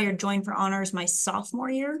apply or join for honors my sophomore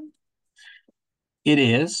year? It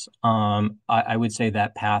is. I would say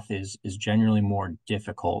that path is generally more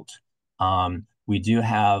difficult. We do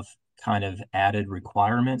have kind of added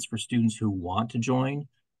requirements for students who want to join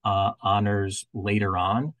honors later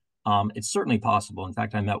on. It's certainly possible. In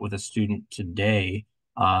fact, I met with a student today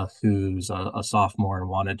who's a sophomore and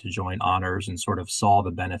wanted to join honors and sort of saw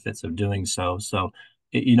the benefits of doing so. So,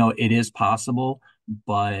 it is possible,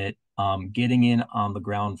 but getting in on the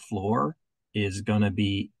ground floor is going to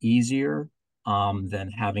be easier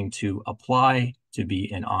than having to apply to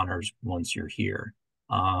be in honors once you're here.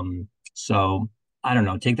 So I don't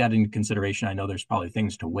know, take that into consideration. I know there's probably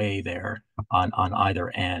things to weigh there on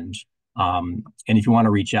either end. And if you want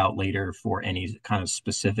to reach out later for any kind of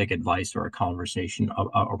specific advice or a conversation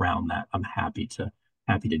around that, I'm happy to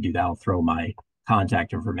do that. I'll throw my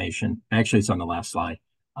contact information. Actually, it's on the last slide,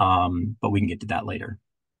 but we can get to that later.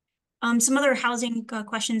 Some other housing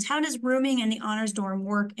questions. How does rooming in the honors dorm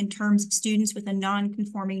work in terms of students with a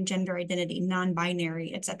non-conforming gender identity,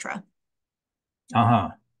 non-binary, etc.? Uh-huh.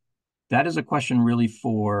 That is a question really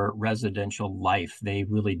for residential life. They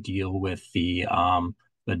really deal with the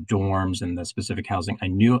dorms and the specific housing.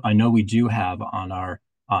 I know we do have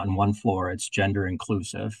on one floor, it's gender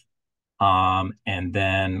inclusive. And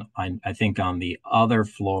then I think on the other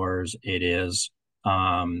floors, it is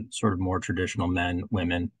sort of more traditional men,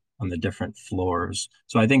 women on the different floors.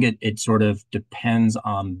 So I think it sort of depends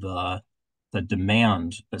on the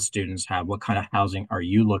demand that students have. What kind of housing are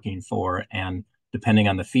you looking for? And depending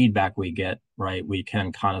on the feedback we get, right, we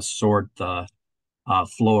can kind of sort the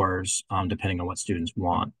floors depending on what students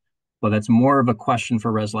want. But that's more of a question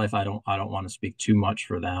for Res Life. I don't want to speak too much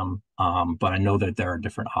for them, but I know that there are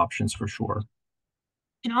different options for sure.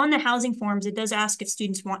 And on the housing forms, it does ask if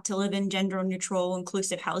students want to live in gender neutral,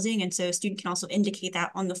 inclusive housing. And so a student can also indicate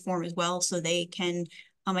that on the form as well, so they can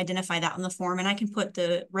identify that on the form. And I can put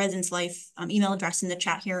the Residence Life email address in the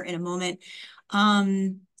chat here in a moment.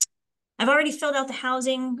 I've already filled out the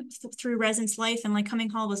housing through Residence Life, and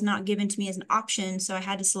Lycoming Hall was not given to me as an option, so I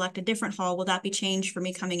had to select a different hall. Will that be changed for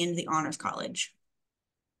me coming into the Honors College?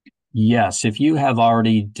 Yes, if you have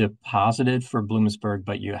already deposited for Bloomsburg,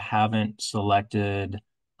 but you haven't selected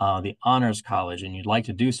the Honors College and you'd like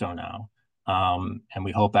to do so now, and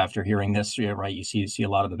we hope after hearing this, right, you see a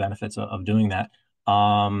lot of the benefits of doing that,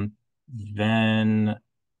 then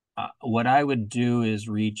what I would do is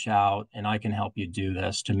reach out, and I can help you do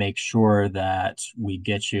this to make sure that we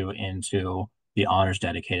get you into the honors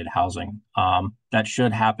dedicated housing. That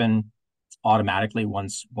should happen automatically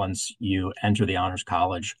once you enter the honors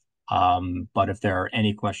college. But if there are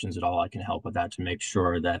any questions at all, I can help with that to make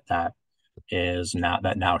sure that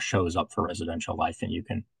now shows up for residential life and you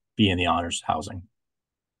can be in the honors housing.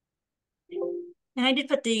 And I did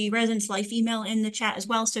put the residence life email in the chat as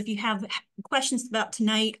well. So if you have questions about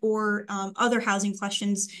tonight or other housing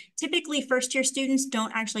questions, typically first-year students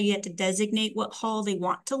don't actually get to designate what hall they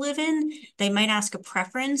want to live in. They might ask a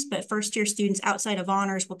preference, but first-year students outside of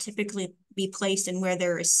honors will typically be placed in where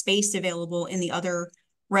there is space available in the other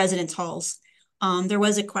residence halls. There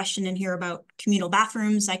was a question in here about communal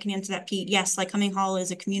bathrooms. I can answer that, Pete. Yes, Lycoming Hall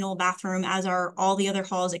is a communal bathroom, as are all the other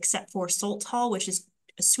halls except for Soltz Hall, which is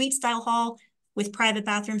a suite-style hall with private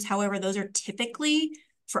bathrooms. However, those are typically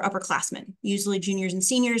for upperclassmen. Usually juniors and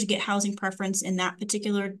seniors get housing preference in that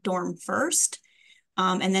particular dorm first.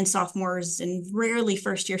 And then sophomores and rarely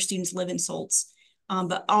first-year students live in Soltz.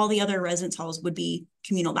 But all the other residence halls would be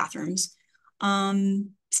communal bathrooms. Let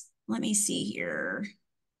me see here.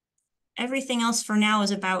 Everything else for now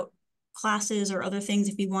is about classes or other things.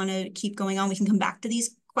 If you want to keep going on, we can come back to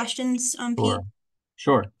these questions, Pete.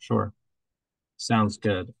 Sure. Sounds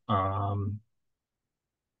good.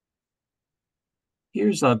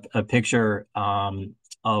 Here's a picture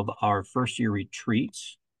of our first year retreat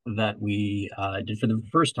that we did for the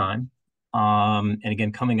first time. And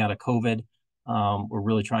again, coming out of COVID, we're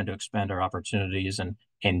really trying to expand our opportunities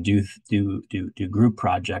and do group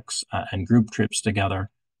projects and group trips together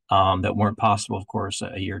that weren't possible, of course,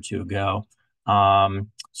 a year or two ago.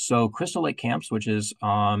 So Crystal Lake Camps, which is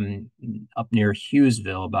up near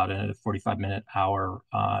Hughesville, about a 45-minute hour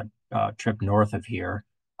trip north of here,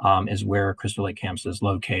 is where Crystal Lake Camps is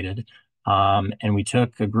located. And we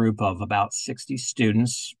took a group of about 60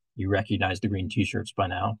 students. You recognize the green t-shirts by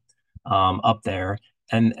now, up there.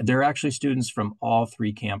 And they're actually students from all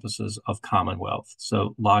three campuses of Commonwealth.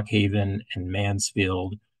 So Lock Haven and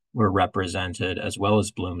Mansfield were represented, as well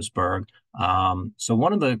as Bloomsburg. So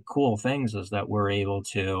one of the cool things is that we're able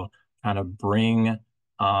to kind of bring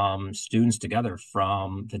students together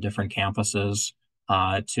from the different campuses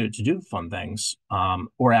to do fun things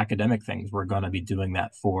or academic things. We're going to be doing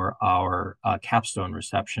that for our capstone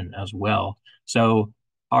reception as well. So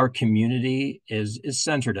our community is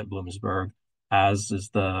centered at Bloomsburg, as is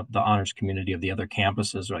the honors community of the other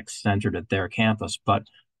campuses, like centered at their campus. But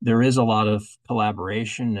there is a lot of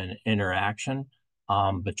collaboration and interaction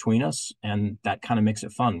between us, and that kind of makes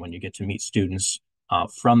it fun when you get to meet students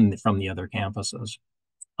from the other campuses.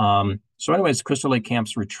 So anyways, Crystal Lake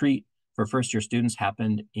Camp's retreat for first-year students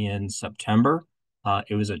happened in September.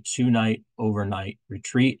 It was a 2-night overnight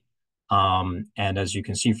retreat. And as you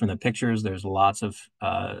can see from the pictures, there's lots of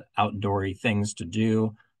outdoory things to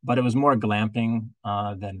do, but it was more glamping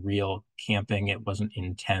than real camping. It wasn't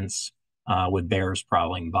intense with bears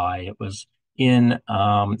prowling by. It was in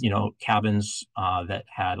cabins that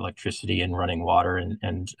had electricity and running water,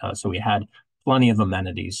 and so we had plenty of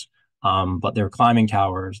amenities. But there were climbing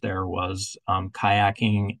towers, there was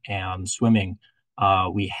kayaking and swimming.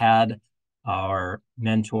 We had our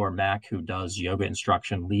mentor, Mac, who does yoga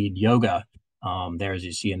instruction, lead yoga there, as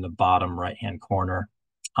you see in the bottom right-hand corner.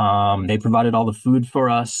 They provided all the food for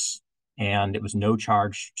us, and it was no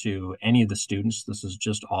charge to any of the students. This is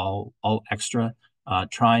just all extra,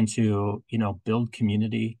 trying to, build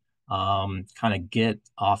community, kind of get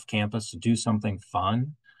off campus to do something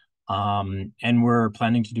fun. And we're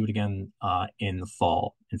planning to do it again in the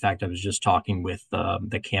fall. In fact, I was just talking with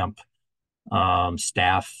the camp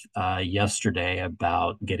staff yesterday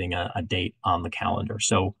about getting a date on the calendar.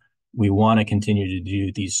 So we want to continue to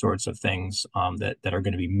do these sorts of things that are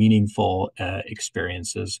going to be meaningful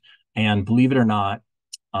experiences. And believe it or not,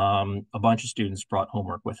 a bunch of students brought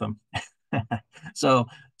homework with them. So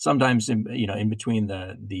sometimes in between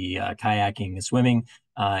the kayaking and swimming,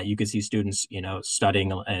 you could see students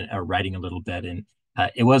studying or writing a little bit, and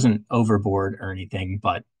it wasn't overboard or anything,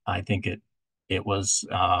 but I think it was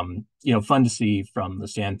fun to see from the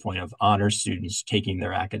standpoint of honors students taking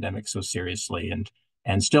their academics so seriously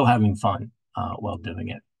and still having fun while doing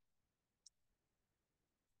it.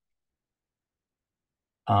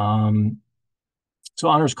 So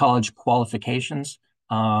honors college qualifications.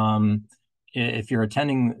 If you're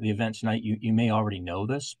attending the event tonight, you may already know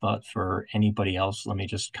this, but for anybody else, let me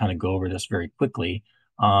just kind of go over this very quickly.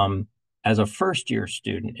 As a first-year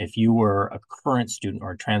student, if you were a current student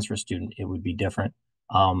or a transfer student, it would be different.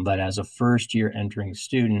 But as a first-year entering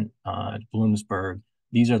student at Bloomsburg,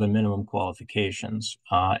 these are the minimum qualifications.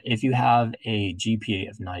 If you have a GPA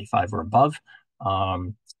of 95 or above,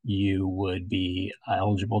 you would be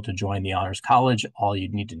eligible to join the Honors College. All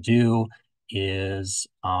you'd need to do is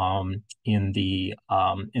in the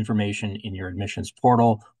information in your admissions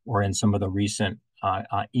portal or in some of the recent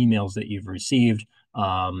emails that you've received,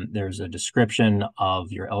 there's a description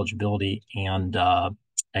of your eligibility and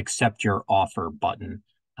accept your offer button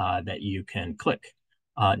that you can click.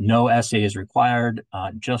 No essay is required.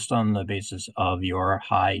 Just on the basis of your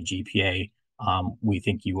high GPA, we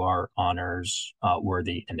think you are honors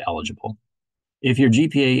worthy and eligible. If your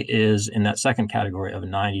GPA is in that second category of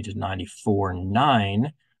 90 to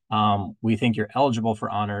 94.9, we think you're eligible for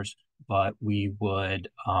honors, but we would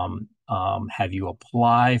have you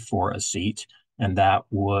apply for a seat, and that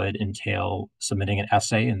would entail submitting an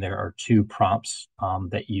essay, and there are 2 prompts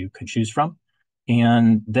that you could choose from.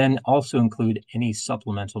 And then also include any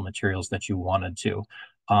supplemental materials that you wanted to.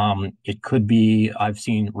 It could be, I've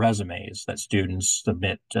seen resumes that students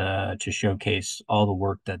submit to showcase all the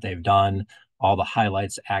work that they've done, all the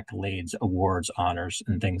highlights, accolades, awards, honors,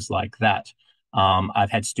 and things like that.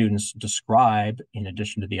 I've had students describe, in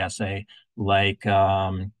addition to the essay, like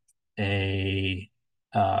a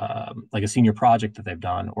senior project that they've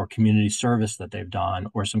done, or community service that they've done,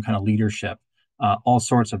 or some kind of leadership. All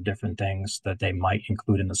sorts of different things that they might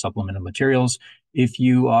include in the supplemental materials. If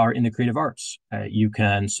you are in the creative arts, you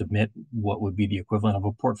can submit what would be the equivalent of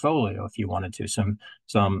a portfolio if you wanted to, some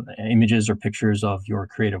images or pictures of your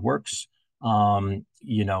creative works. And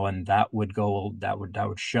that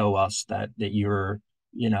would show us that you're,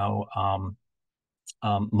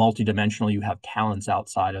 multidimensional. You have talents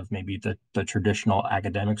outside of maybe the traditional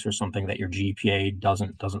academics, or something that your GPA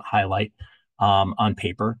doesn't highlight on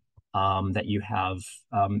paper. That you have,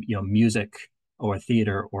 music or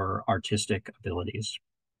theater or artistic abilities.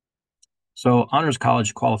 So Honors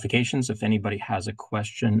College qualifications, if anybody has a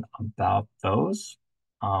question about those,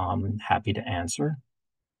 I'm happy to answer.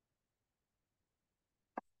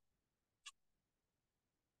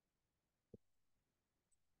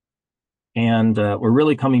 And we're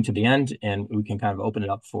really coming to the end, and we can kind of open it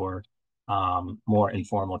up for more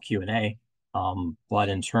informal Q&A. But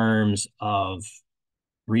in terms of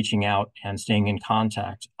reaching out and staying in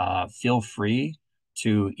contact, feel free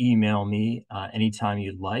to email me anytime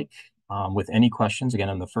you'd like with any questions. Again,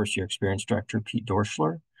 I'm the first year experience director, Pete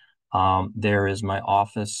Dorschler. There is my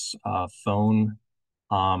office phone,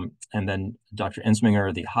 and then Dr.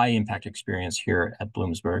 Ensminger, the high impact experience here at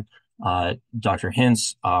Bloomsburg. Dr.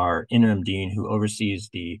 Hintz, our interim dean who oversees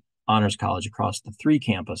the Honors College across the 3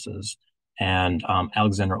 campuses, and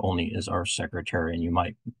Alexandra Olney is our secretary, and you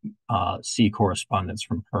might see correspondence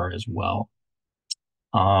from her as well.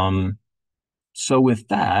 So with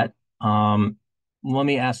that, let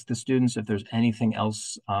me ask the students if there's anything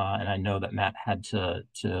else, and I know that Matt had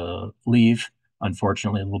to leave,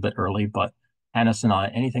 unfortunately, a little bit early, but Hannah Sanaa,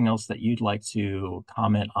 anything else that you'd like to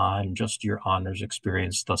comment on just your honors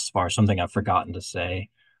experience thus far? Something I've forgotten to say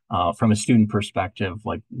from a student perspective,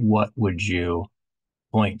 like what would you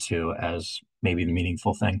point to as maybe the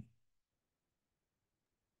meaningful thing?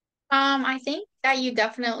 I think that you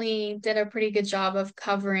definitely did a pretty good job of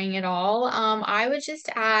covering it all. I would just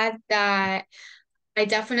add that I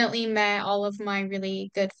definitely met all of my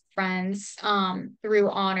really good friends through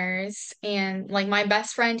honors, and like my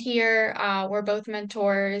best friend here, we're both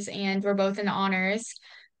mentors and we're both in honors.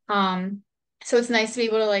 Um, so it's nice to be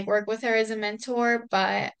able to like work with her as a mentor,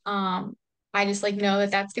 but I just like know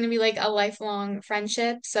that that's going to be like a lifelong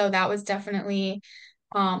friendship. So that was definitely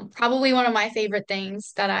probably one of my favorite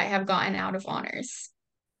things that I have gotten out of honors.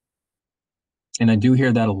 And I do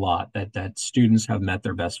hear that a lot, that students have met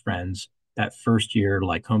their best friends that first year,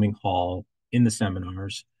 like Homing Hall in the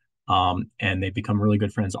seminars, and they become really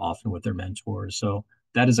good friends often with their mentors. So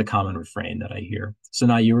that is a common refrain that I hear. So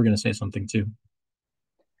now you were going to say something too.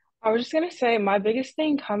 I was just gonna say my biggest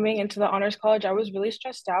thing coming into the honors college, I was really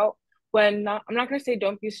stressed out when not, I'm not gonna say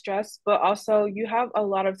don't be stressed, but also you have a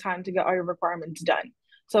lot of time to get all your requirements done.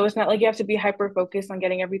 So it's not like you have to be hyper focused on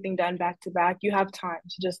getting everything done back to back. You have time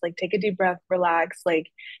to just like take a deep breath, relax,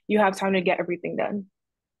 like you have time to get everything done.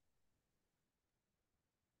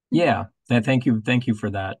 Yeah, thank you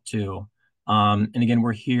for that too. And again,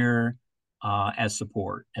 we're here as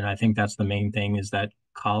support, and I think that's the main thing, is that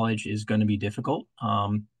college is going to be difficult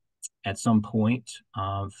at some point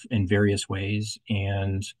in various ways.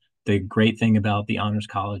 And the great thing about the Honors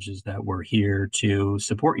College is that we're here to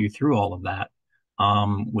support you through all of that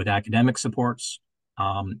with academic supports.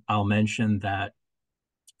 I'll mention that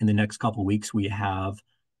in the next couple of weeks, we have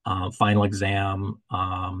final exam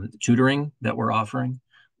tutoring that we're offering.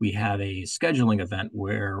 we have a scheduling event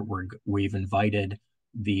where we've invited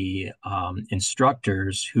the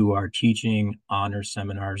instructors who are teaching honor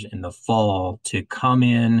seminars in the fall to come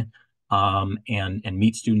in and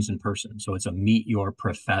meet students in person. So it's a meet your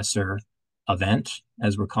professor event,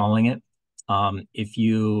 as we're calling it. If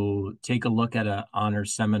you take a look at an honor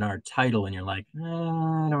seminar title and you're like,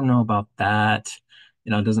 I don't know about that,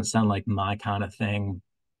 it doesn't sound like my kind of thing,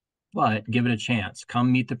 but give it a chance.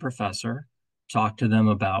 Come meet the professor, talk to them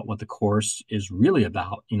about what the course is really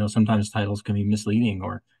about. Sometimes titles can be misleading,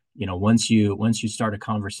 or once you start a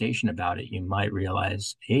conversation about it, you might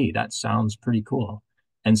realize, hey, that sounds pretty cool.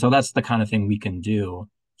 And so that's the kind of thing we can do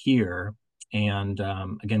here. And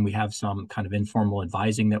again, we have some kind of informal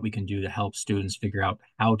advising that we can do to help students figure out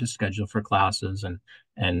how to schedule for classes,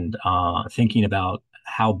 and thinking about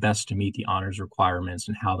how best to meet the honors requirements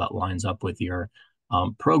and how that lines up with your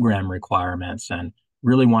program requirements, and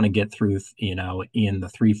really want to get through, in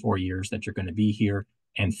the 3-4 years that you're going to be here,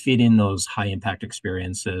 and fit in those high impact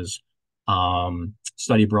experiences,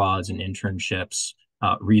 study abroads and internships,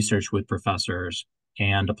 research with professors,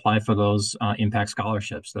 and apply for those impact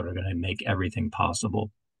scholarships that are going to make everything possible.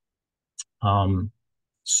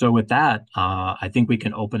 So with that, I think we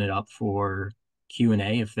can open it up for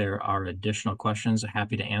Q&A if there are additional questions.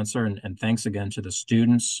 Happy to answer. And thanks again to the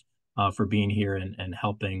students for being here and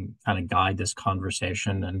helping kind of guide this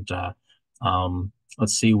conversation. And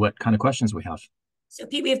let's see what kind of questions we have. So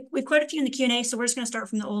Pete, we've quite a few in the Q&A, so we're just going to start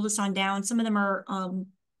from the oldest on down. Some of them are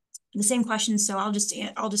the same questions, so I'll just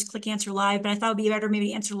click answer live, but I thought it'd be better maybe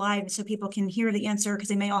to answer live so people can hear the answer, because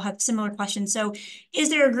they may all have similar questions. So is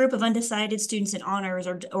there a group of undecided students in honors,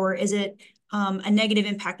 or is it a negative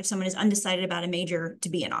impact if someone is undecided about a major to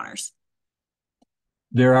be in honors?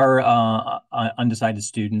 There are undecided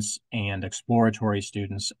students and exploratory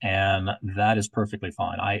students, and that is perfectly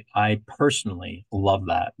fine. I personally love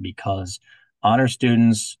that, because honor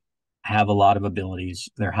students have a lot of abilities.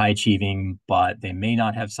 They're high achieving, but they may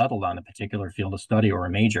not have settled on a particular field of study or a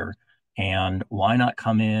major. And why not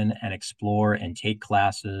come in and explore and take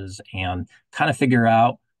classes and kind of figure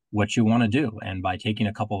out what you want to do? And by taking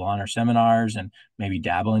a couple of honor seminars and maybe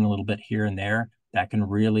dabbling a little bit here and there, that can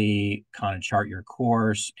really kind of chart your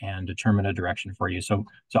course and determine a direction for you. So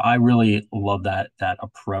I really love that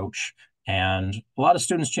approach. And a lot of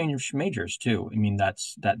students change majors too. I mean,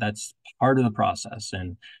 that's part of the process.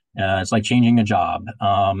 And it's like changing a job.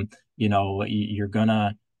 You're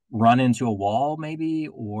gonna run into a wall maybe,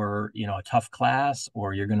 or a tough class,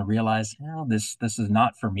 or you're gonna realize, this is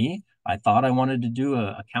not for me. I thought I wanted to do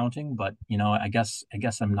accounting, but I guess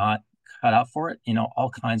I'm not cut out for it.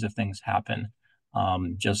 All kinds of things happen,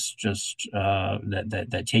 that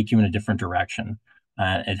take you in a different direction.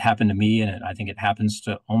 It happened to me, and I think it happens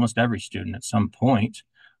to almost every student at some point.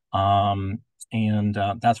 And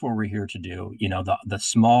that's what we're here to do. The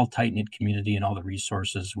small, tight-knit community and all the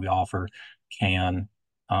resources we offer can,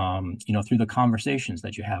 through the conversations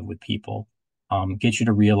that you have with people, get you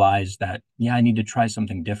to realize that, yeah, I need to try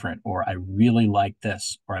something different, or I really like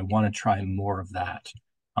this, or I want to try more of that.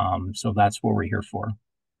 So that's what we're here for.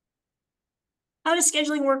 How does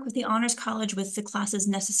scheduling work with the Honors College with the classes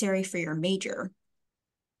necessary for your major?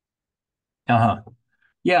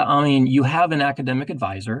 Yeah, I mean, you have an academic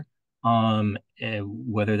advisor,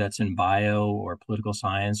 whether that's in bio or political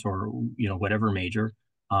science, or whatever major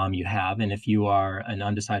you have. And if you are an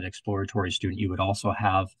undecided exploratory student, you would also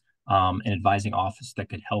have an advising office that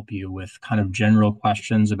could help you with kind of general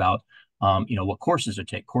questions about what courses to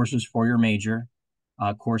take, courses for your major,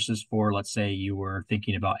 courses for, let's say you were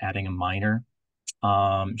thinking about adding a minor,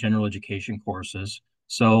 general education courses.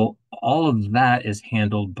 So all of that is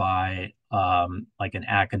handled by like an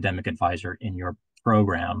academic advisor in your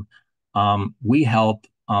program. We help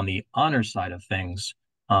on the honor side of things,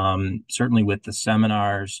 certainly with the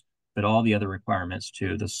seminars, but all the other requirements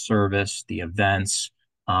too, the service, the events.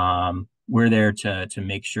 We're there to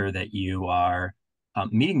make sure that you are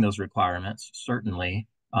meeting those requirements, certainly,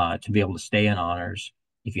 to be able to stay in honors.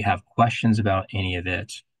 If you have questions about any of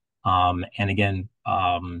it, and again,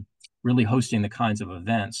 really hosting the kinds of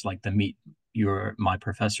events like the Meet My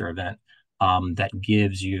Professor event, that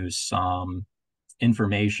gives you some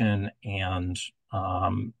information and, I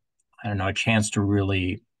don't know, a chance to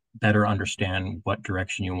really better understand what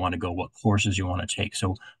direction you want to go, what courses you want to take.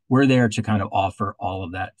 So we're there to kind of offer all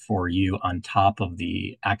of that for you on top of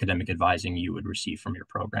the academic advising you would receive from your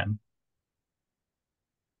program.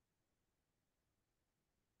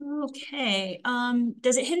 Okay.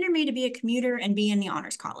 Does it hinder me to be a commuter and be in the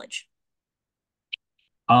Honors College?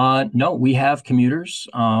 No, we have commuters,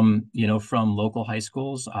 from local high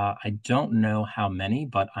schools. I don't know how many,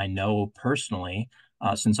 but I know personally,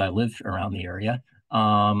 since I live around the area.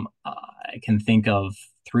 I can think of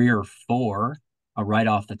 3 or 4 right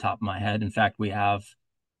off the top of my head. In fact, we have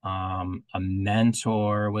a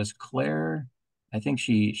mentor, was Claire. I think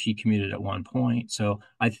she commuted at one point. So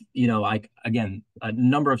I again, a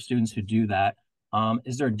number of students who do that.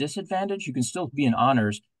 Is there a disadvantage? You can still be in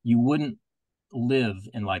honors. You wouldn't live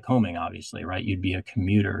in Lycoming, obviously, right? You'd be a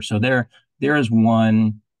commuter. So there is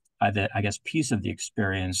one, I guess, piece of the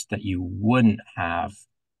experience that you wouldn't have.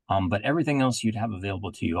 But everything else you'd have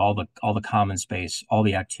available to you, all the common space, all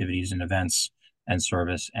the activities and events and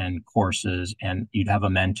service and courses, and you'd have a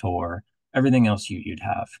mentor, everything else you'd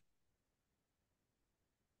have.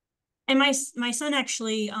 And my son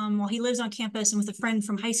actually, while he lives on campus and with a friend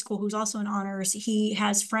from high school who's also in honors, he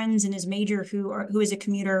has friends in his major who is a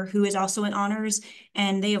commuter who is also in honors,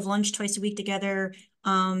 and they have lunch twice a week together.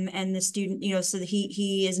 And the student, so that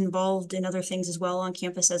he is involved in other things as well on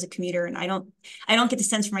campus as a commuter. And I don't get the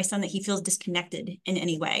sense from my son that he feels disconnected in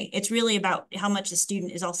any way. It's really about how much the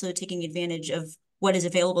student is also taking advantage of what is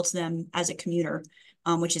available to them as a commuter,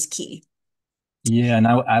 which is key. Yeah, and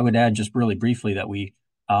I would add just really briefly that we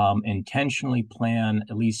intentionally plan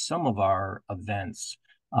at least some of our events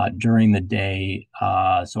during the day,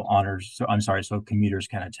 so honors. So I'm sorry, so commuters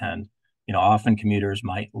can attend. Often commuters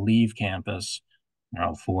might leave campus,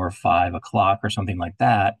 4 or 5 o'clock or something like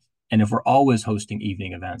that. And if we're always hosting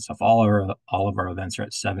evening events, if all of our events are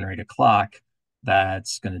at 7 or 8 o'clock,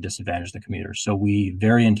 that's going to disadvantage the commuters. So we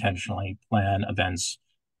very intentionally plan events,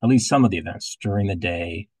 at least some of the events during the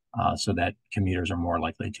day, so that commuters are more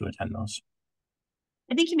likely to attend those.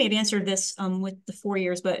 I think you may have answered this with the 4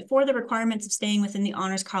 years, but for the requirements of staying within the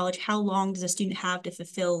honors college, how long does a student have to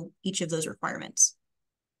fulfill each of those requirements?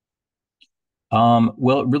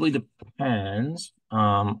 Well, it really depends.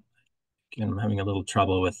 Again, I'm having a little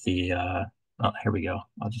trouble with the, oh, here we go.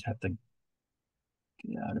 I'll just have to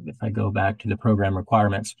get out of it if I go back to the program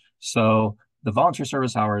requirements. So the volunteer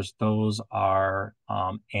service hours, those are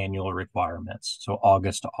annual requirements. So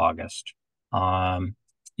August to August.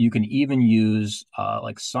 You can even use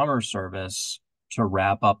like summer service to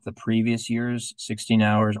wrap up the previous year's 16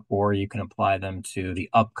 hours, or you can apply them to the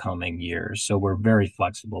upcoming years. So we're very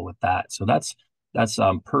flexible with that. So that's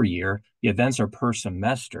per year. The events are per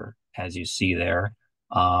semester, as you see there.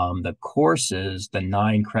 The courses, the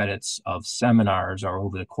 9 credits of seminars are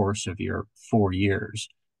over the course of your 4 years.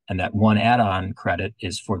 And that one add-on credit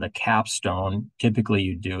is for the capstone, typically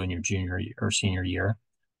you do in your junior or senior year.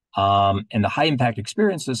 And the high impact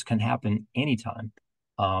experiences can happen anytime.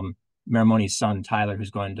 Marimoni's son, Tyler,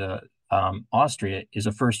 who's going to Austria, is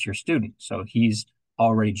a first-year student. So he's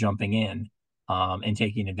already jumping in and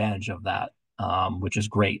taking advantage of that, which is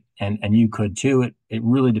great. And you could too. It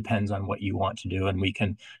really depends on what you want to do, and we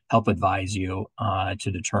can help advise you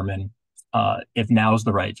to determine if now's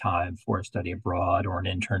the right time for a study abroad or an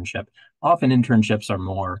internship. Often internships are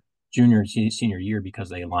more junior and senior year because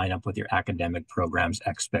they line up with your academic program's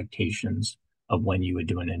expectations of when you would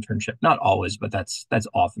do an internship. Not always, but that's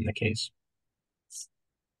often the case.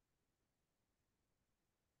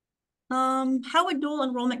 How would dual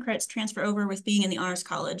enrollment credits transfer over with being in the honors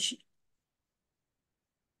college?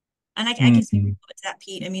 And I can see what's that,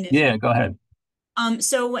 Pete. I mean, yeah, go ahead.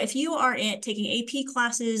 So if you are taking AP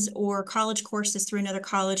classes or college courses through another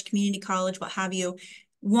college, community college, what have you,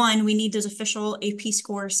 one, we need those official AP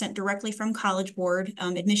scores sent directly from College Board.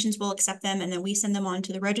 Admissions will accept them, and then we send them on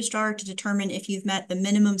to the registrar to determine if you've met the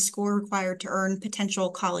minimum score required to earn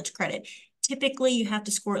potential college credit. Typically, you have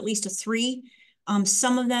to score at least a 3.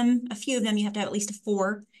 Some of them, a few of them, you have to have at least a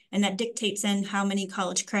 4, and that dictates then how many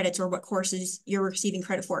college credits or what courses you're receiving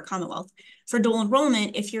credit for at Commonwealth. For dual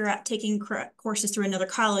enrollment, if you're taking courses through another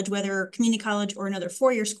college, whether community college or another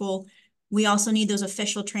 4-year school, we also need those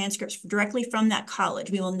official transcripts directly from that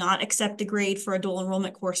college. We will not accept a grade for a dual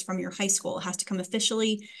enrollment course from your high school. It has to come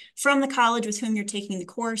officially from the college with whom you're taking the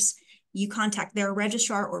course. You contact their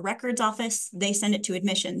registrar or records office. They send it to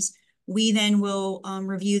admissions. We then will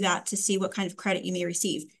review that to see what kind of credit you may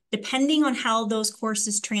receive. Depending on how those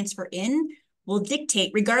courses transfer in, will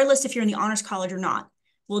dictate, regardless if you're in the honors college or not,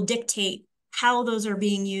 will dictate how those are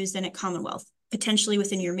being used then at Commonwealth, potentially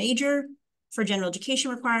within your major, for general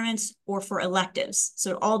education requirements, or for electives.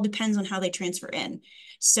 So it all depends on how they transfer in.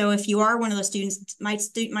 So if you are one of those students, my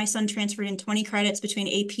son transferred in 20 credits between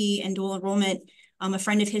AP and dual enrollment. A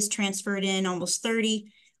friend of his transferred in almost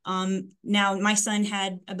 30. Now my son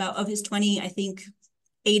had about, of his 20, I think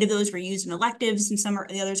 8 of those were used in electives, and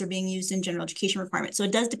the others are being used in general education requirements. So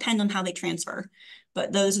it does depend on how they transfer,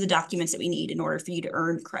 but those are the documents that we need in order for you to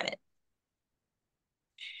earn credit.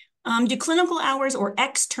 Do clinical hours or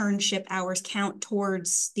externship hours count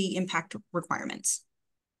towards the impact requirements?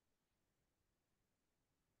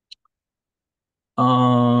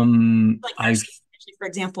 Like I've nursing, for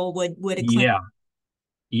example, would a clinic. yeah,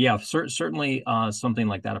 yeah, certainly something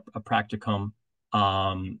like that, a practicum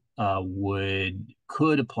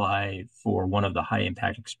could apply for one of the high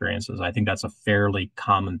impact experiences. I think that's a fairly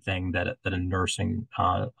common thing that a nursing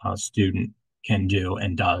student can do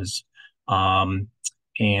and does. Um,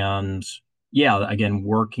 and yeah, again,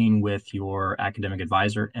 working with your academic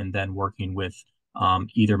advisor and then working with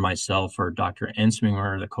either myself or Dr.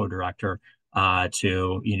 Ensminger, the co-director,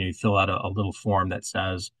 to fill out a little form that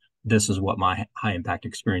says, this is what my high impact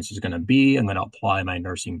experience is going to be. I'm going to apply my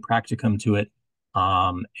nursing practicum to it.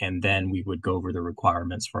 And then we would go over the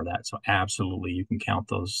requirements for that. So absolutely, you can count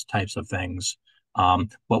those types of things.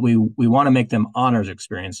 But we want to make them honors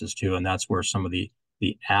experiences too, and that's where some of the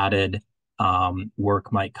added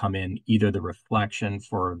work might come in, either the reflection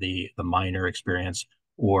for the minor experience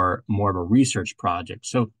or more of a research project.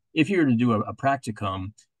 So if you were to do a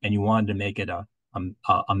practicum and you wanted to make it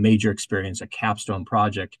a major experience, a capstone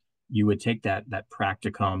project, you would take that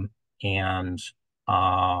practicum and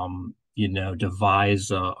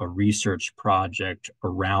devise a research project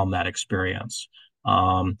around that experience.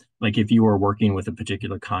 Like if you were working with a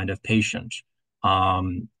particular kind of patient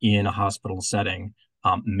in a hospital setting,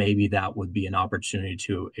 maybe that would be an opportunity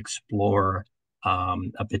to explore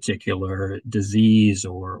a particular disease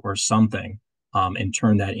or something, and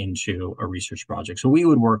turn that into a research project. So we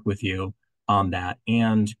would work with you on that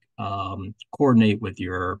and coordinate with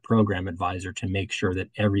your program advisor to make sure that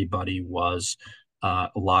everybody was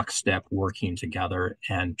lockstep working together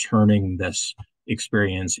and turning this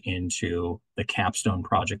experience into the capstone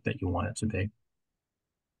project that you want it to be.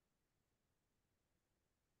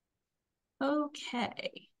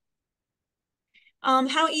 Okay.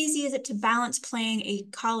 How easy is it to balance playing a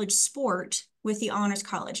college sport with the honors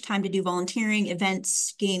college? Time to do volunteering,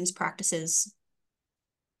 events, games, practices.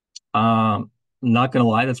 Not gonna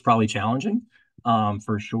lie, that's probably challenging,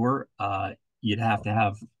 for sure. You'd have to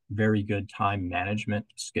have very good time management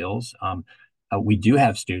skills. We do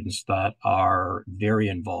have students that are very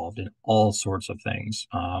involved in all sorts of things,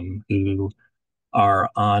 who are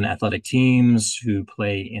on athletic teams, who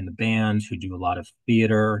play in the band, who do a lot of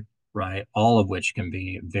theater, right? All of which can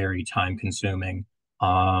be very time consuming.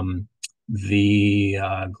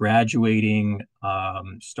 The graduating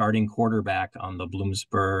starting quarterback on the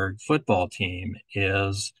Bloomsburg football team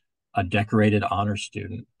is a decorated honor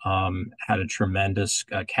student, had a tremendous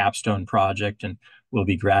capstone project and will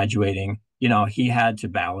be graduating. He had to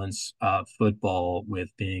balance football with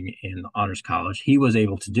being in honors college. He was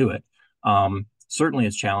able to do it. Certainly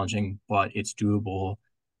it's challenging, but it's doable.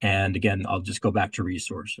 And again, I'll just go back to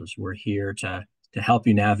resources. We're here to help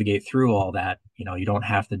you navigate through all that. You don't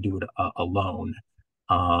have to do it alone.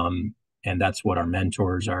 And that's what our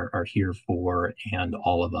mentors are here for, and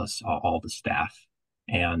all of us, all the staff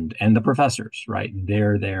and the professors, right?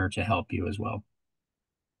 They're there to help you as well.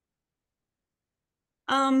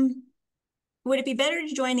 Would it be better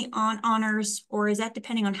to join the honors, or is that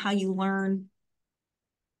depending on how you learn?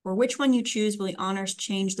 Or which one you choose, will the honors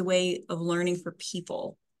change the way of learning for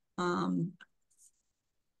people? I'm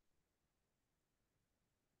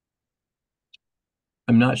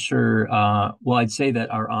not sure. Well, I'd say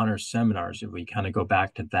that our honors seminars, if we kind of go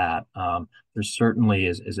back to that, there certainly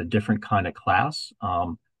is a different kind of class.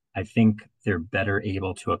 I think they're better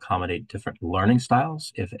able to accommodate different learning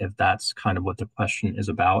styles, if that's kind of what the question is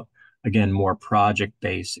about. Again, more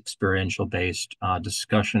project-based, experiential-based,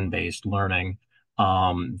 discussion-based learning,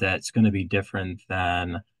 that's going to be different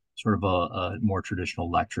than sort of a more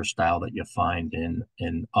traditional lecture style that you find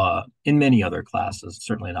in many other classes.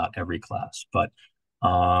 Certainly not every class, but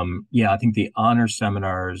yeah, I think the honor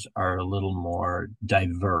seminars are a little more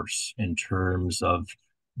diverse in terms of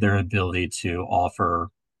their ability to offer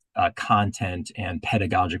content and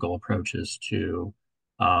pedagogical approaches to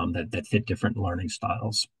that fit different learning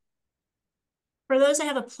styles. For those that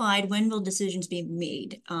have applied, when will decisions be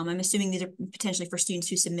made? I'm assuming these are potentially for students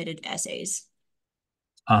who submitted essays.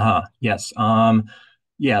 Yes.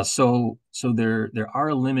 Yeah, so there are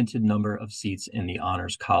a limited number of seats in the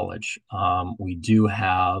honors college. We do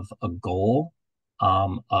have a goal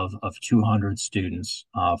of 200 students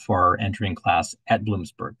for our entering class at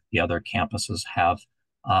Bloomsburg. The other campuses have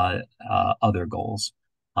other goals.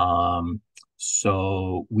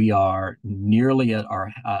 So we are nearly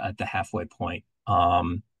at the halfway point.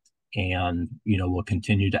 And we'll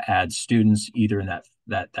continue to add students either in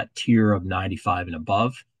that tier of 95 and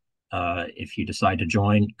above. If you decide to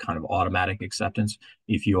join, kind of automatic acceptance.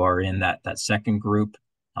 If you are in that second group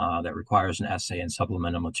that requires an essay and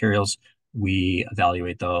supplemental materials, we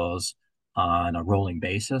evaluate those on a rolling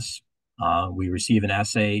basis. We receive an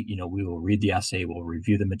essay, we will read the essay, we'll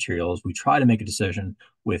review the materials. We try to make a decision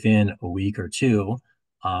within a week or two,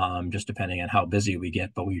 just depending on how busy we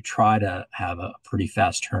get, but we try to have a pretty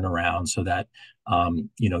fast turnaround so that,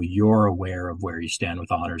 you're aware of where you stand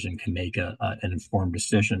with honors and can make an informed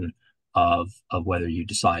decision of whether you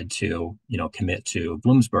decide to, commit to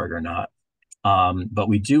Bloomsburg or not. But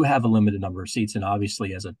we do have a limited number of seats, and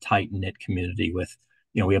obviously, as a tight knit community with,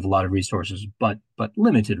 we have a lot of resources, but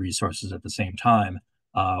limited resources at the same time.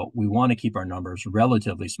 We want to keep our numbers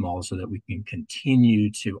relatively small so that we can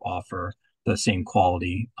continue to offer the same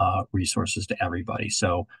quality resources to everybody.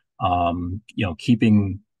 So,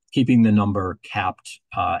 keeping the number capped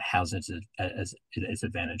has its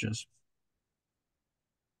advantages.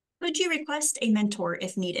 Could you request a mentor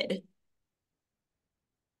if needed?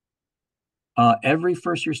 Every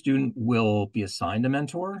first year student will be assigned a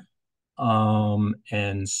mentor.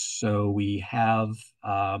 And so we have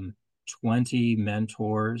 20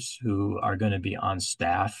 mentors who are going to be on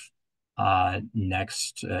staff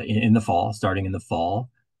next in the fall, starting in the fall.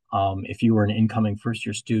 If you were an incoming first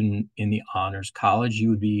year student in the Honors College, you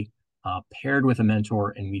would be paired with a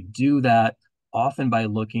mentor. And we do that often by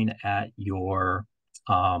looking at your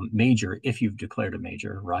major, if you've declared a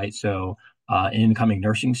major, right? So an incoming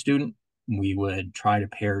nursing student, we would try to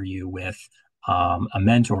pair you with a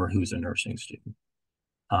mentor who's a nursing student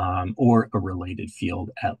or a related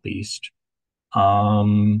field at least.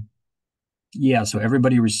 Yeah, so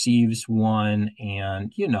everybody receives one,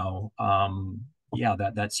 and yeah,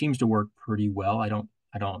 that seems to work pretty well. I don't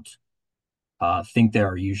think there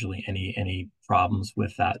are usually any problems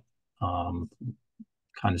with that kind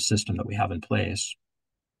of system that we have in place.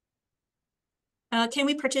 Can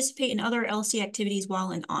we participate in other LC activities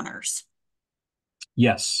while in honors?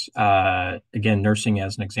 Yes. Again, nursing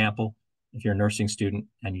as an example. If you're a nursing student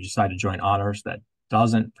and you decide to join honors, that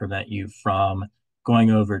doesn't prevent you from going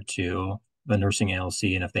over to the nursing ALC,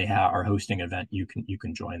 and if they are hosting an event, you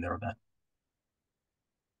can join their event.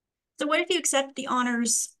 So what if you accept the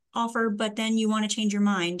honors offer, but then you want to change your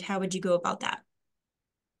mind? How would you go about that?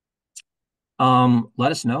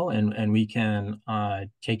 Let us know, and we can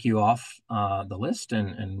take you off the list,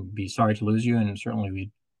 and be sorry to lose you. And certainly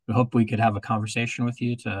we hope we could have a conversation with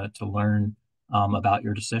you to learn about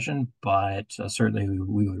your decision. But certainly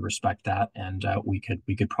we would respect that, and we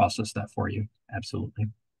could process that for you. Absolutely.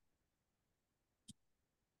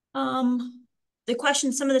 The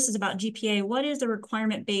question, some of this is about GPA. What is the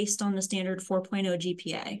requirement based on the standard 4.0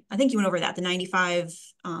 GPA? I think you went over that, the 95,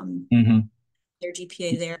 their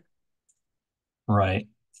GPA there. Right.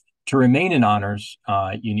 To remain in honors,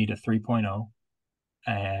 you need a 3.0,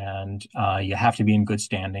 and you have to be in good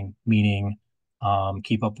standing, meaning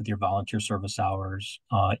keep up with your volunteer service hours,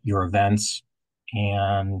 your events,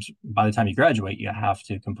 and by the time you graduate, you have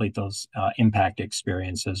to complete those impact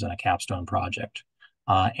experiences in a capstone project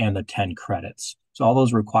and the 10 credits. So all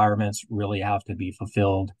those requirements really have to be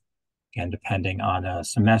fulfilled, and depending on a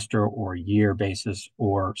semester or year basis,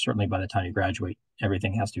 or certainly by the time you graduate,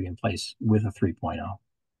 everything has to be in place with a 3.0.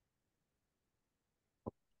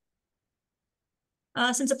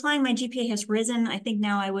 Since applying, my GPA has risen. I think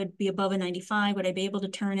now I would be above a 95. Would I be able to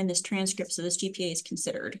turn in this transcript so this GPA is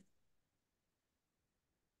considered?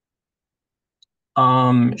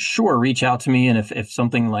 Sure, reach out to me, and if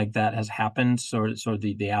something like that has happened, so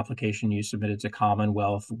the application you submitted to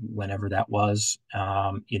Commonwealth, whenever that was,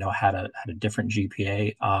 had a different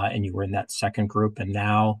GPA, and you were in that second group, and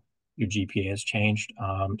now your GPA has changed,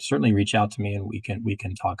 certainly reach out to me, and we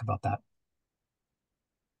can talk about that.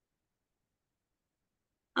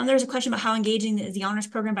 There's a question about how engaging is the honors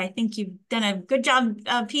program, but I think you've done a good job,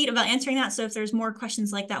 Pete, about answering that. So if there's more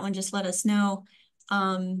questions like that one, just let us know.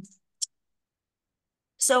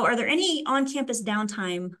 So are there any on-campus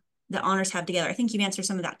downtime that honors have together? I think you've answered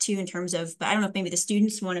some of that too in terms of, but I don't know if maybe the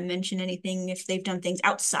students want to mention anything if they've done things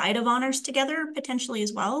outside of honors together potentially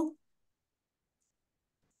as well.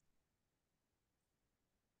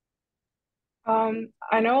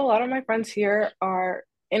 I know a lot of my friends here are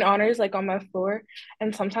in honors, like on my floor,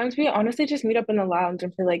 and sometimes we honestly just meet up in the lounge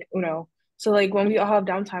and play like Uno. So like when we all have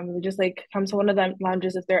downtime, we just like come to one of the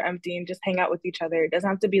lounges if they're empty and just hang out with each other. It doesn't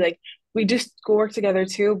have to be like we just go work together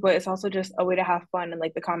too, but it's also just a way to have fun and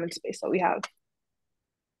like the common space that we have.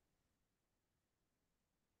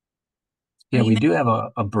 Yeah, we do have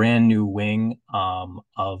a brand new wing of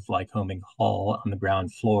Lycoming Hall on the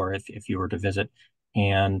ground floor if you were to visit,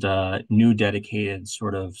 and new dedicated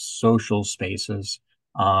sort of social spaces.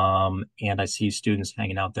 And I see students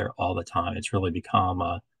hanging out there all the time. It's really become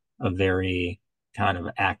a very kind of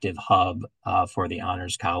active hub for the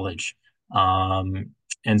Honors College.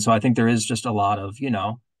 And so I think there is just a lot of,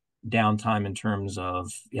 downtime in terms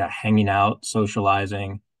of hanging out,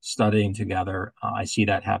 socializing, studying together. I see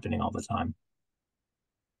that happening all the time.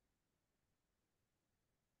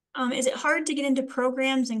 Is it hard to get into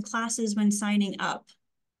programs and classes when signing up?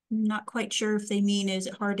 I'm not quite sure if they mean, is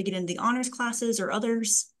it hard to get into the honors classes or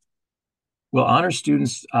others? Well, honor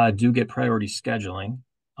students do get priority scheduling.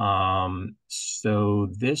 So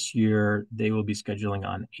this year they will be scheduling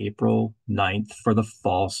on April 9th for the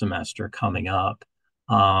fall semester coming up.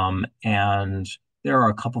 And there are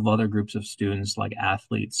a couple of other groups of students like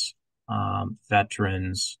athletes,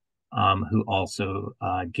 veterans, who also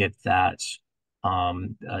get that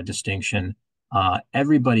distinction.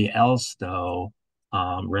 Everybody else, though,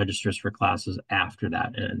 registers for classes after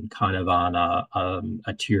that and kind of on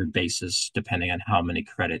a tiered basis, depending on how many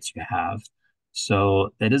credits you have.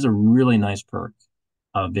 So that is a really nice perk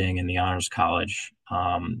of being in the honors college.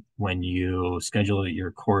 When you schedule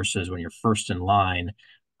your courses, when you're first in line,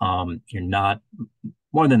 you're not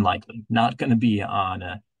more than likely not going to be on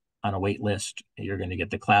a wait list. You're going to get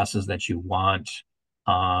the classes that you want.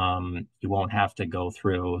 You won't have to go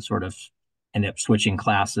through sort of end up switching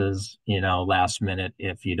classes, last minute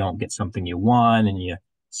if you don't get something you want and you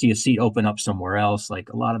see a seat open up somewhere else. Like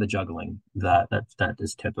a lot of the juggling that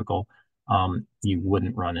is typical. You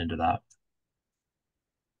wouldn't run into that.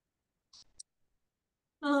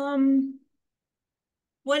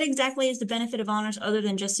 What exactly is the benefit of honors other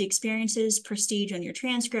than just the experiences, prestige on your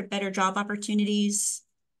transcript, better job opportunities?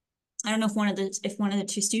 I don't know if one of the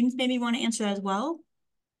two students maybe want to answer that as well.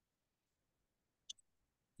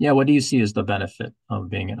 Yeah, what do you see as the benefit of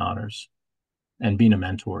being in honors and being a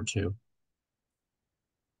mentor too?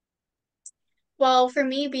 Well, for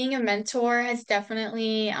me, being a mentor has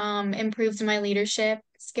definitely improved my leadership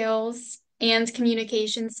skills and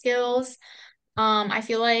communication skills. I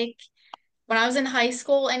feel like when I was in high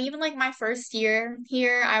school and even like my first year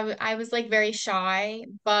here, I was like very shy,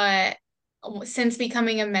 but since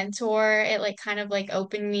becoming a mentor, it like kind of like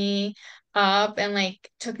opened me up and like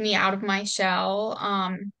took me out of my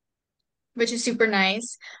shell, which is super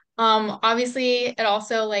nice. Obviously, it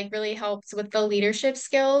also like really helps with the leadership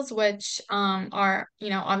skills, which are,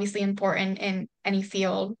 obviously important in any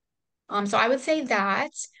field. So I would say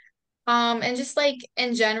that. And just like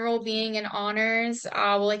in general, being in honors,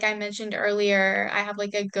 well, like I mentioned earlier, I have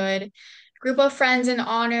like a good group of friends in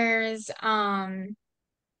honors.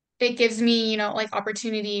 It gives me, like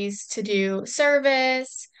opportunities to do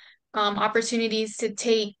service, opportunities to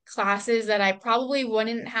take classes that I probably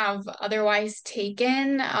wouldn't have otherwise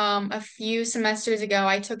taken. A few semesters ago,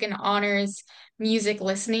 I took an honors music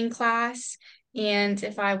listening class. And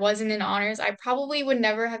if I wasn't in honors, I probably would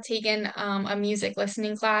never have taken a music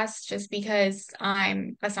listening class just because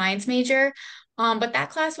I'm a science major. But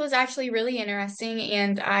that class was actually really interesting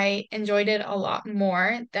and I enjoyed it a lot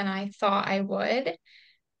more than I thought I would.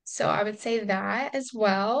 So I would say that as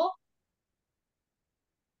well.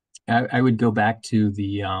 I would go back to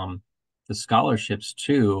the scholarships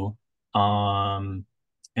too. And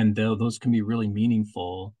though those can be really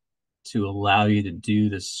meaningful to allow you to do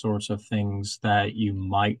the sorts of things that you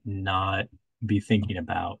might not be thinking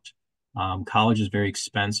about. College is very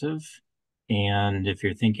expensive. And if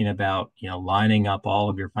you're thinking about, lining up all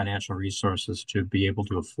of your financial resources to be able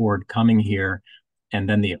to afford coming here, and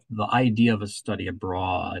then the idea of a study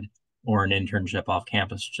abroad or an internship off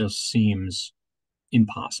campus just seems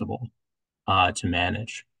impossible to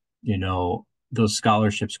manage. Those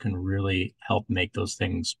scholarships can really help make those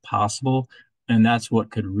things possible. And that's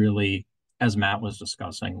what could really, as Matt was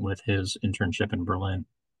discussing with his internship in Berlin,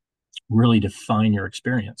 really define your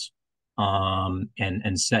experience and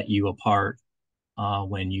set you apart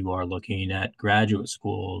when you are looking at graduate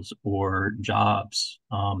schools or jobs.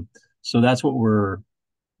 So that's what we're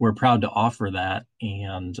proud to offer that,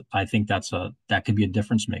 and I think that could be a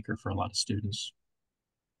difference maker for a lot of students.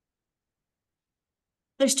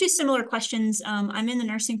 There's two similar questions. I'm in the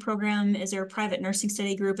nursing program. Is there a private nursing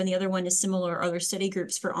study group? And the other one is similar other study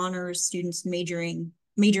groups for honors students majoring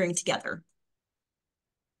together.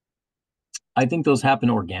 I think those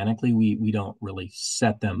happen organically. We don't really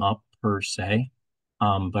set them up per se.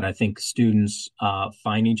 But I think students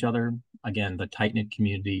find each other. Again, the tight-knit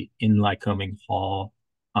community in Lycoming Hall.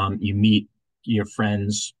 You meet your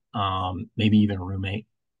friends, maybe even a roommate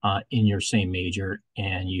in your same major,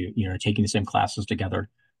 and you're taking the same classes together,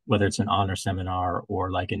 whether it's an honor seminar or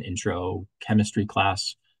like an intro chemistry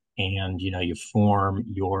class. And you form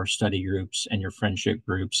your study groups and your friendship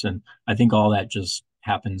groups, and I think all that just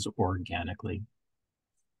happens organically.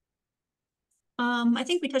 I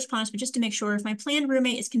think we touched upon this, but just to make sure, if my planned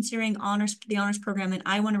roommate is considering the honors program and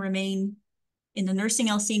I want to remain in the nursing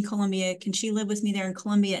LC in Columbia. Can she live with me there in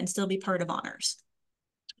Columbia and still be part of honors?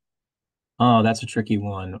 Oh, that's a tricky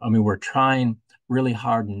one. I mean, we're trying really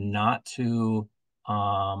hard not to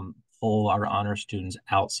pull our honor students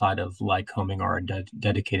outside of Lycoming or a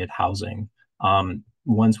dedicated housing.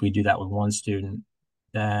 Once we do that with one student,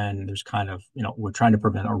 then there's kind of, we're trying to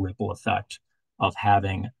prevent a ripple effect of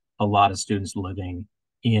having a lot of students living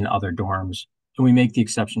in other dorms. And we make the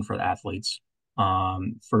exception for the athletes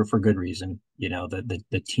for good reason.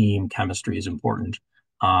 The team chemistry is important.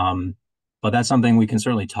 But that's something we can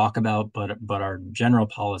certainly talk about, but our general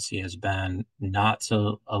policy has been not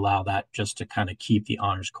to allow that, just to kind of keep the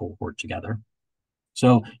honors cohort together.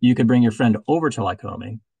 So you could bring your friend over to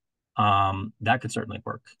Lycoming. That could certainly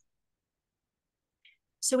work.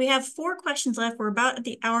 So we have 4 questions left. We're about at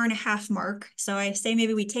the hour-and-a-half mark. So I say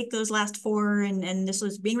maybe we take those last 4, and this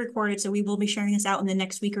was being recorded, so we will be sharing this out in the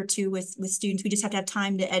next week or 2 with students. We just have to have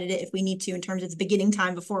time to edit it if we need to, in terms of the beginning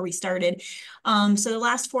time before we started. So the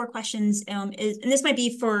last 4 questions and this might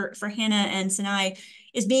be for Hannah and Sinai.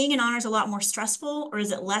 Is being in honors a lot more stressful, or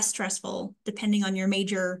is it less stressful depending on your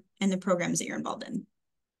major and the programs that you're involved in?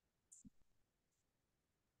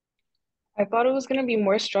 I thought it was going to be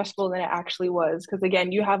more stressful than it actually was because,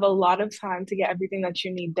 again, you have a lot of time to get everything that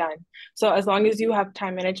you need done. So as long as you have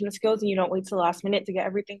time management skills and you don't wait till the last minute to get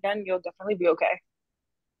everything done, you'll definitely be okay.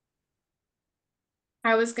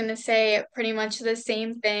 I was gonna say pretty much the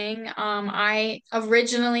same thing. I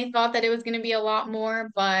originally thought that it was gonna be a lot more,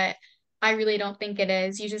 but I really don't think it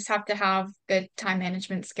is. You just have to have good time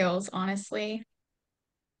management skills, honestly.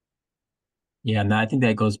 Yeah, and I think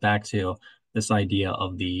that goes back to this idea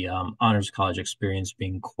of the honors college experience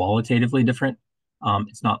being qualitatively different.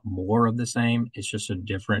 It's not more of the same, it's just a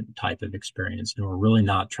different type of experience. And we're really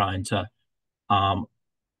not trying to um,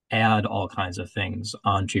 add all kinds of things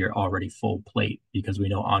onto your already full plate, because we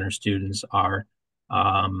know honor students are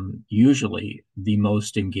usually the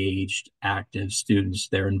most engaged, active students.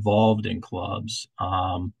 They're involved in clubs.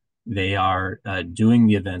 They are doing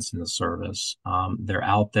the events in the service. They're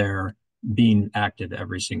out there being active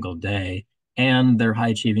every single day, and they're high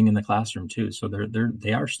achieving in the classroom too. So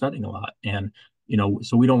they are studying a lot, and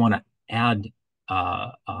so we don't want to add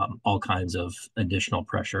all kinds of additional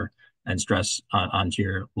pressure and stress onto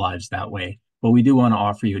your lives that way. But we do want to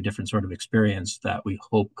offer you a different sort of experience that we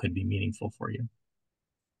hope could be meaningful for you.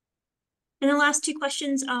 And the last 2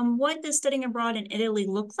 questions, what does studying abroad in Italy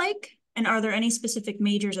look like? And are there any specific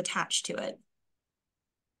majors attached to it?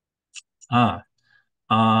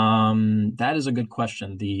 That is a good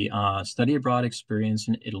question. The study abroad experience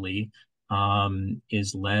in Italy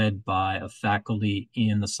is led by a faculty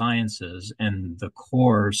in the sciences, and the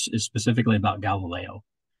course is specifically about Galileo.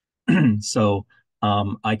 So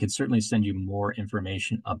I could certainly send you more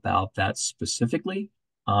information about that specifically.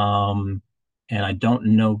 And I don't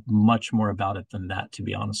know much more about it than that, to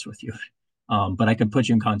be honest with you. But I could put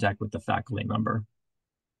you in contact with the faculty member.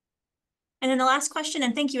 And then the last question,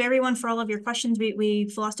 and thank you everyone for all of your questions.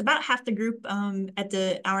 We've lost about half the group at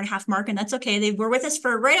the hour-and-a-half mark, and that's okay. They were with us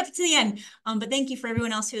for right up to the end. But thank you for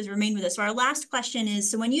everyone else who has remained with us. So our last question is,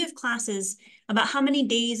 so when you have classes, about how many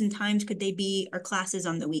days and times could they be, or classes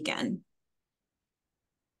on the weekend?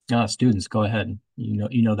 Students, go ahead.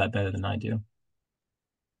 You know that better than I do.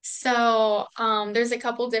 So, there's a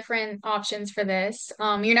couple different options for this.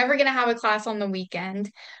 You're never gonna have a class on the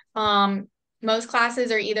weekend. Most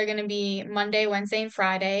classes are either gonna be Monday, Wednesday, and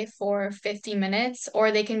Friday for 50 minutes,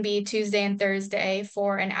 or they can be Tuesday and Thursday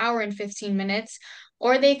for an hour and 15 minutes,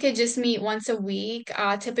 or they could just meet once a week.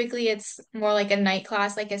 Typically it's more like a night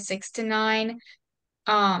class, like a 6 to 9.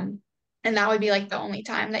 And that would be like the only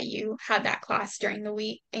time that you had that class during the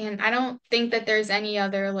week. And I don't think that there's any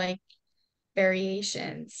other like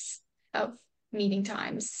variations of meeting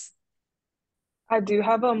times. I do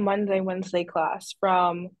have a Monday, Wednesday class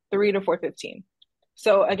from 3 to 4:15.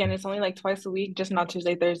 So again, it's only like twice a week, just not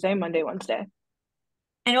Tuesday, Thursday, Monday, Wednesday.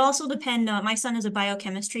 And it'll also depend, my son is a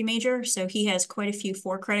biochemistry major, so he has quite a few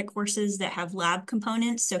 4-credit courses that have lab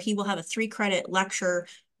components. So he will have a 3-credit lecture,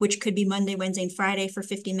 which could be Monday, Wednesday, and Friday for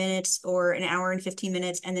 50 minutes or an hour and 15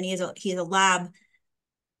 minutes. And then he has a lab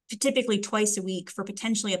typically twice a week for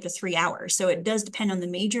potentially up to 3 hours. So it does depend on the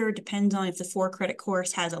major. It depends on if the 4-credit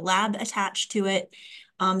course has a lab attached to it.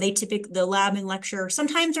 The lab and lecture,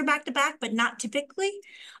 sometimes they're back to back, but not typically.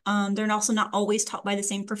 They're also not always taught by the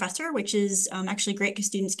same professor, which is actually great because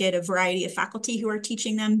students get a variety of faculty who are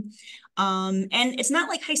teaching them. And it's not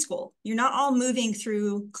like high school. You're not all moving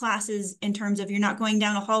through classes in terms of you're not going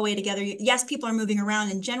down a hallway together. Yes, people are moving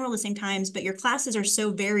around in general the same times, but your classes are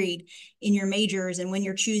so varied in your majors and when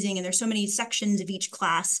you're choosing, and there's so many sections of each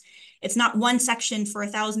class. It's not one section for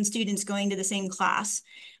 1,000 students going to the same class.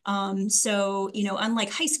 So,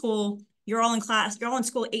 unlike high school, you're all in class, you're all in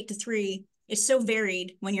school 8 to 3. It's so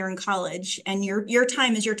varied when you're in college, and your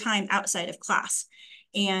time is your time outside of class.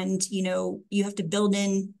 And, you have to build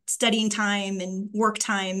in studying time and work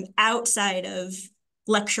time outside of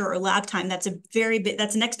lecture or lab time. That's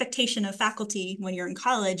an expectation of faculty when you're in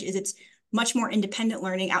college, is it's much more independent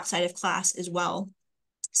learning outside of class as well.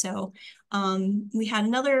 So we had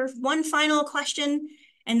one final question,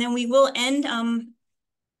 and then we will end.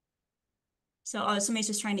 So somebody's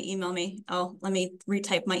just trying to email me. Oh, let me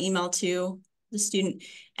retype my email to the student.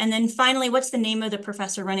 And then finally, what's the name of the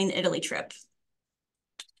professor running the Italy trip?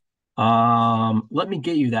 Let me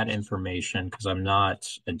get you that information because I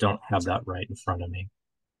don't have that right in front of me.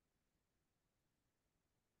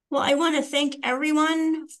 Well, I want to thank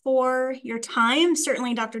everyone for your time,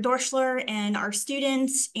 certainly Dr. Dorschler and our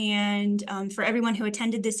students, and for everyone who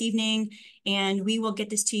attended this evening. And we will get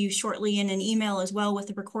this to you shortly in an email as well with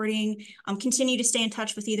the recording. Continue to stay in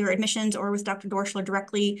touch with either admissions or with Dr. Dorschler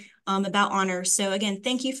directly about honors. So again,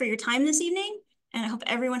 thank you for your time this evening, and I hope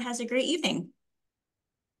everyone has a great evening.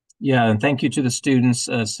 Yeah, and thank you to the students,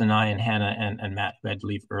 Sinai and Hannah and Matt, who had to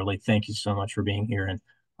leave early. Thank you so much for being here and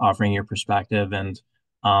offering your perspective. And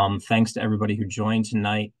thanks to everybody who joined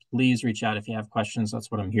tonight. Please reach out if you have questions.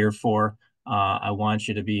 That's what I'm here for. I want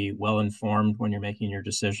you to be well informed when you're making your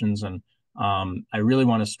decisions. And I really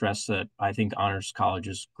want to stress that I think Honors College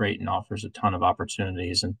is great and offers a ton of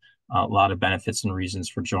opportunities and a lot of benefits and reasons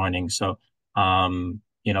for joining. So,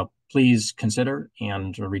 please consider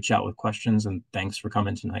and reach out with questions. And thanks for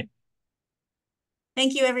coming tonight.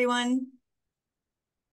 Thank you, everyone.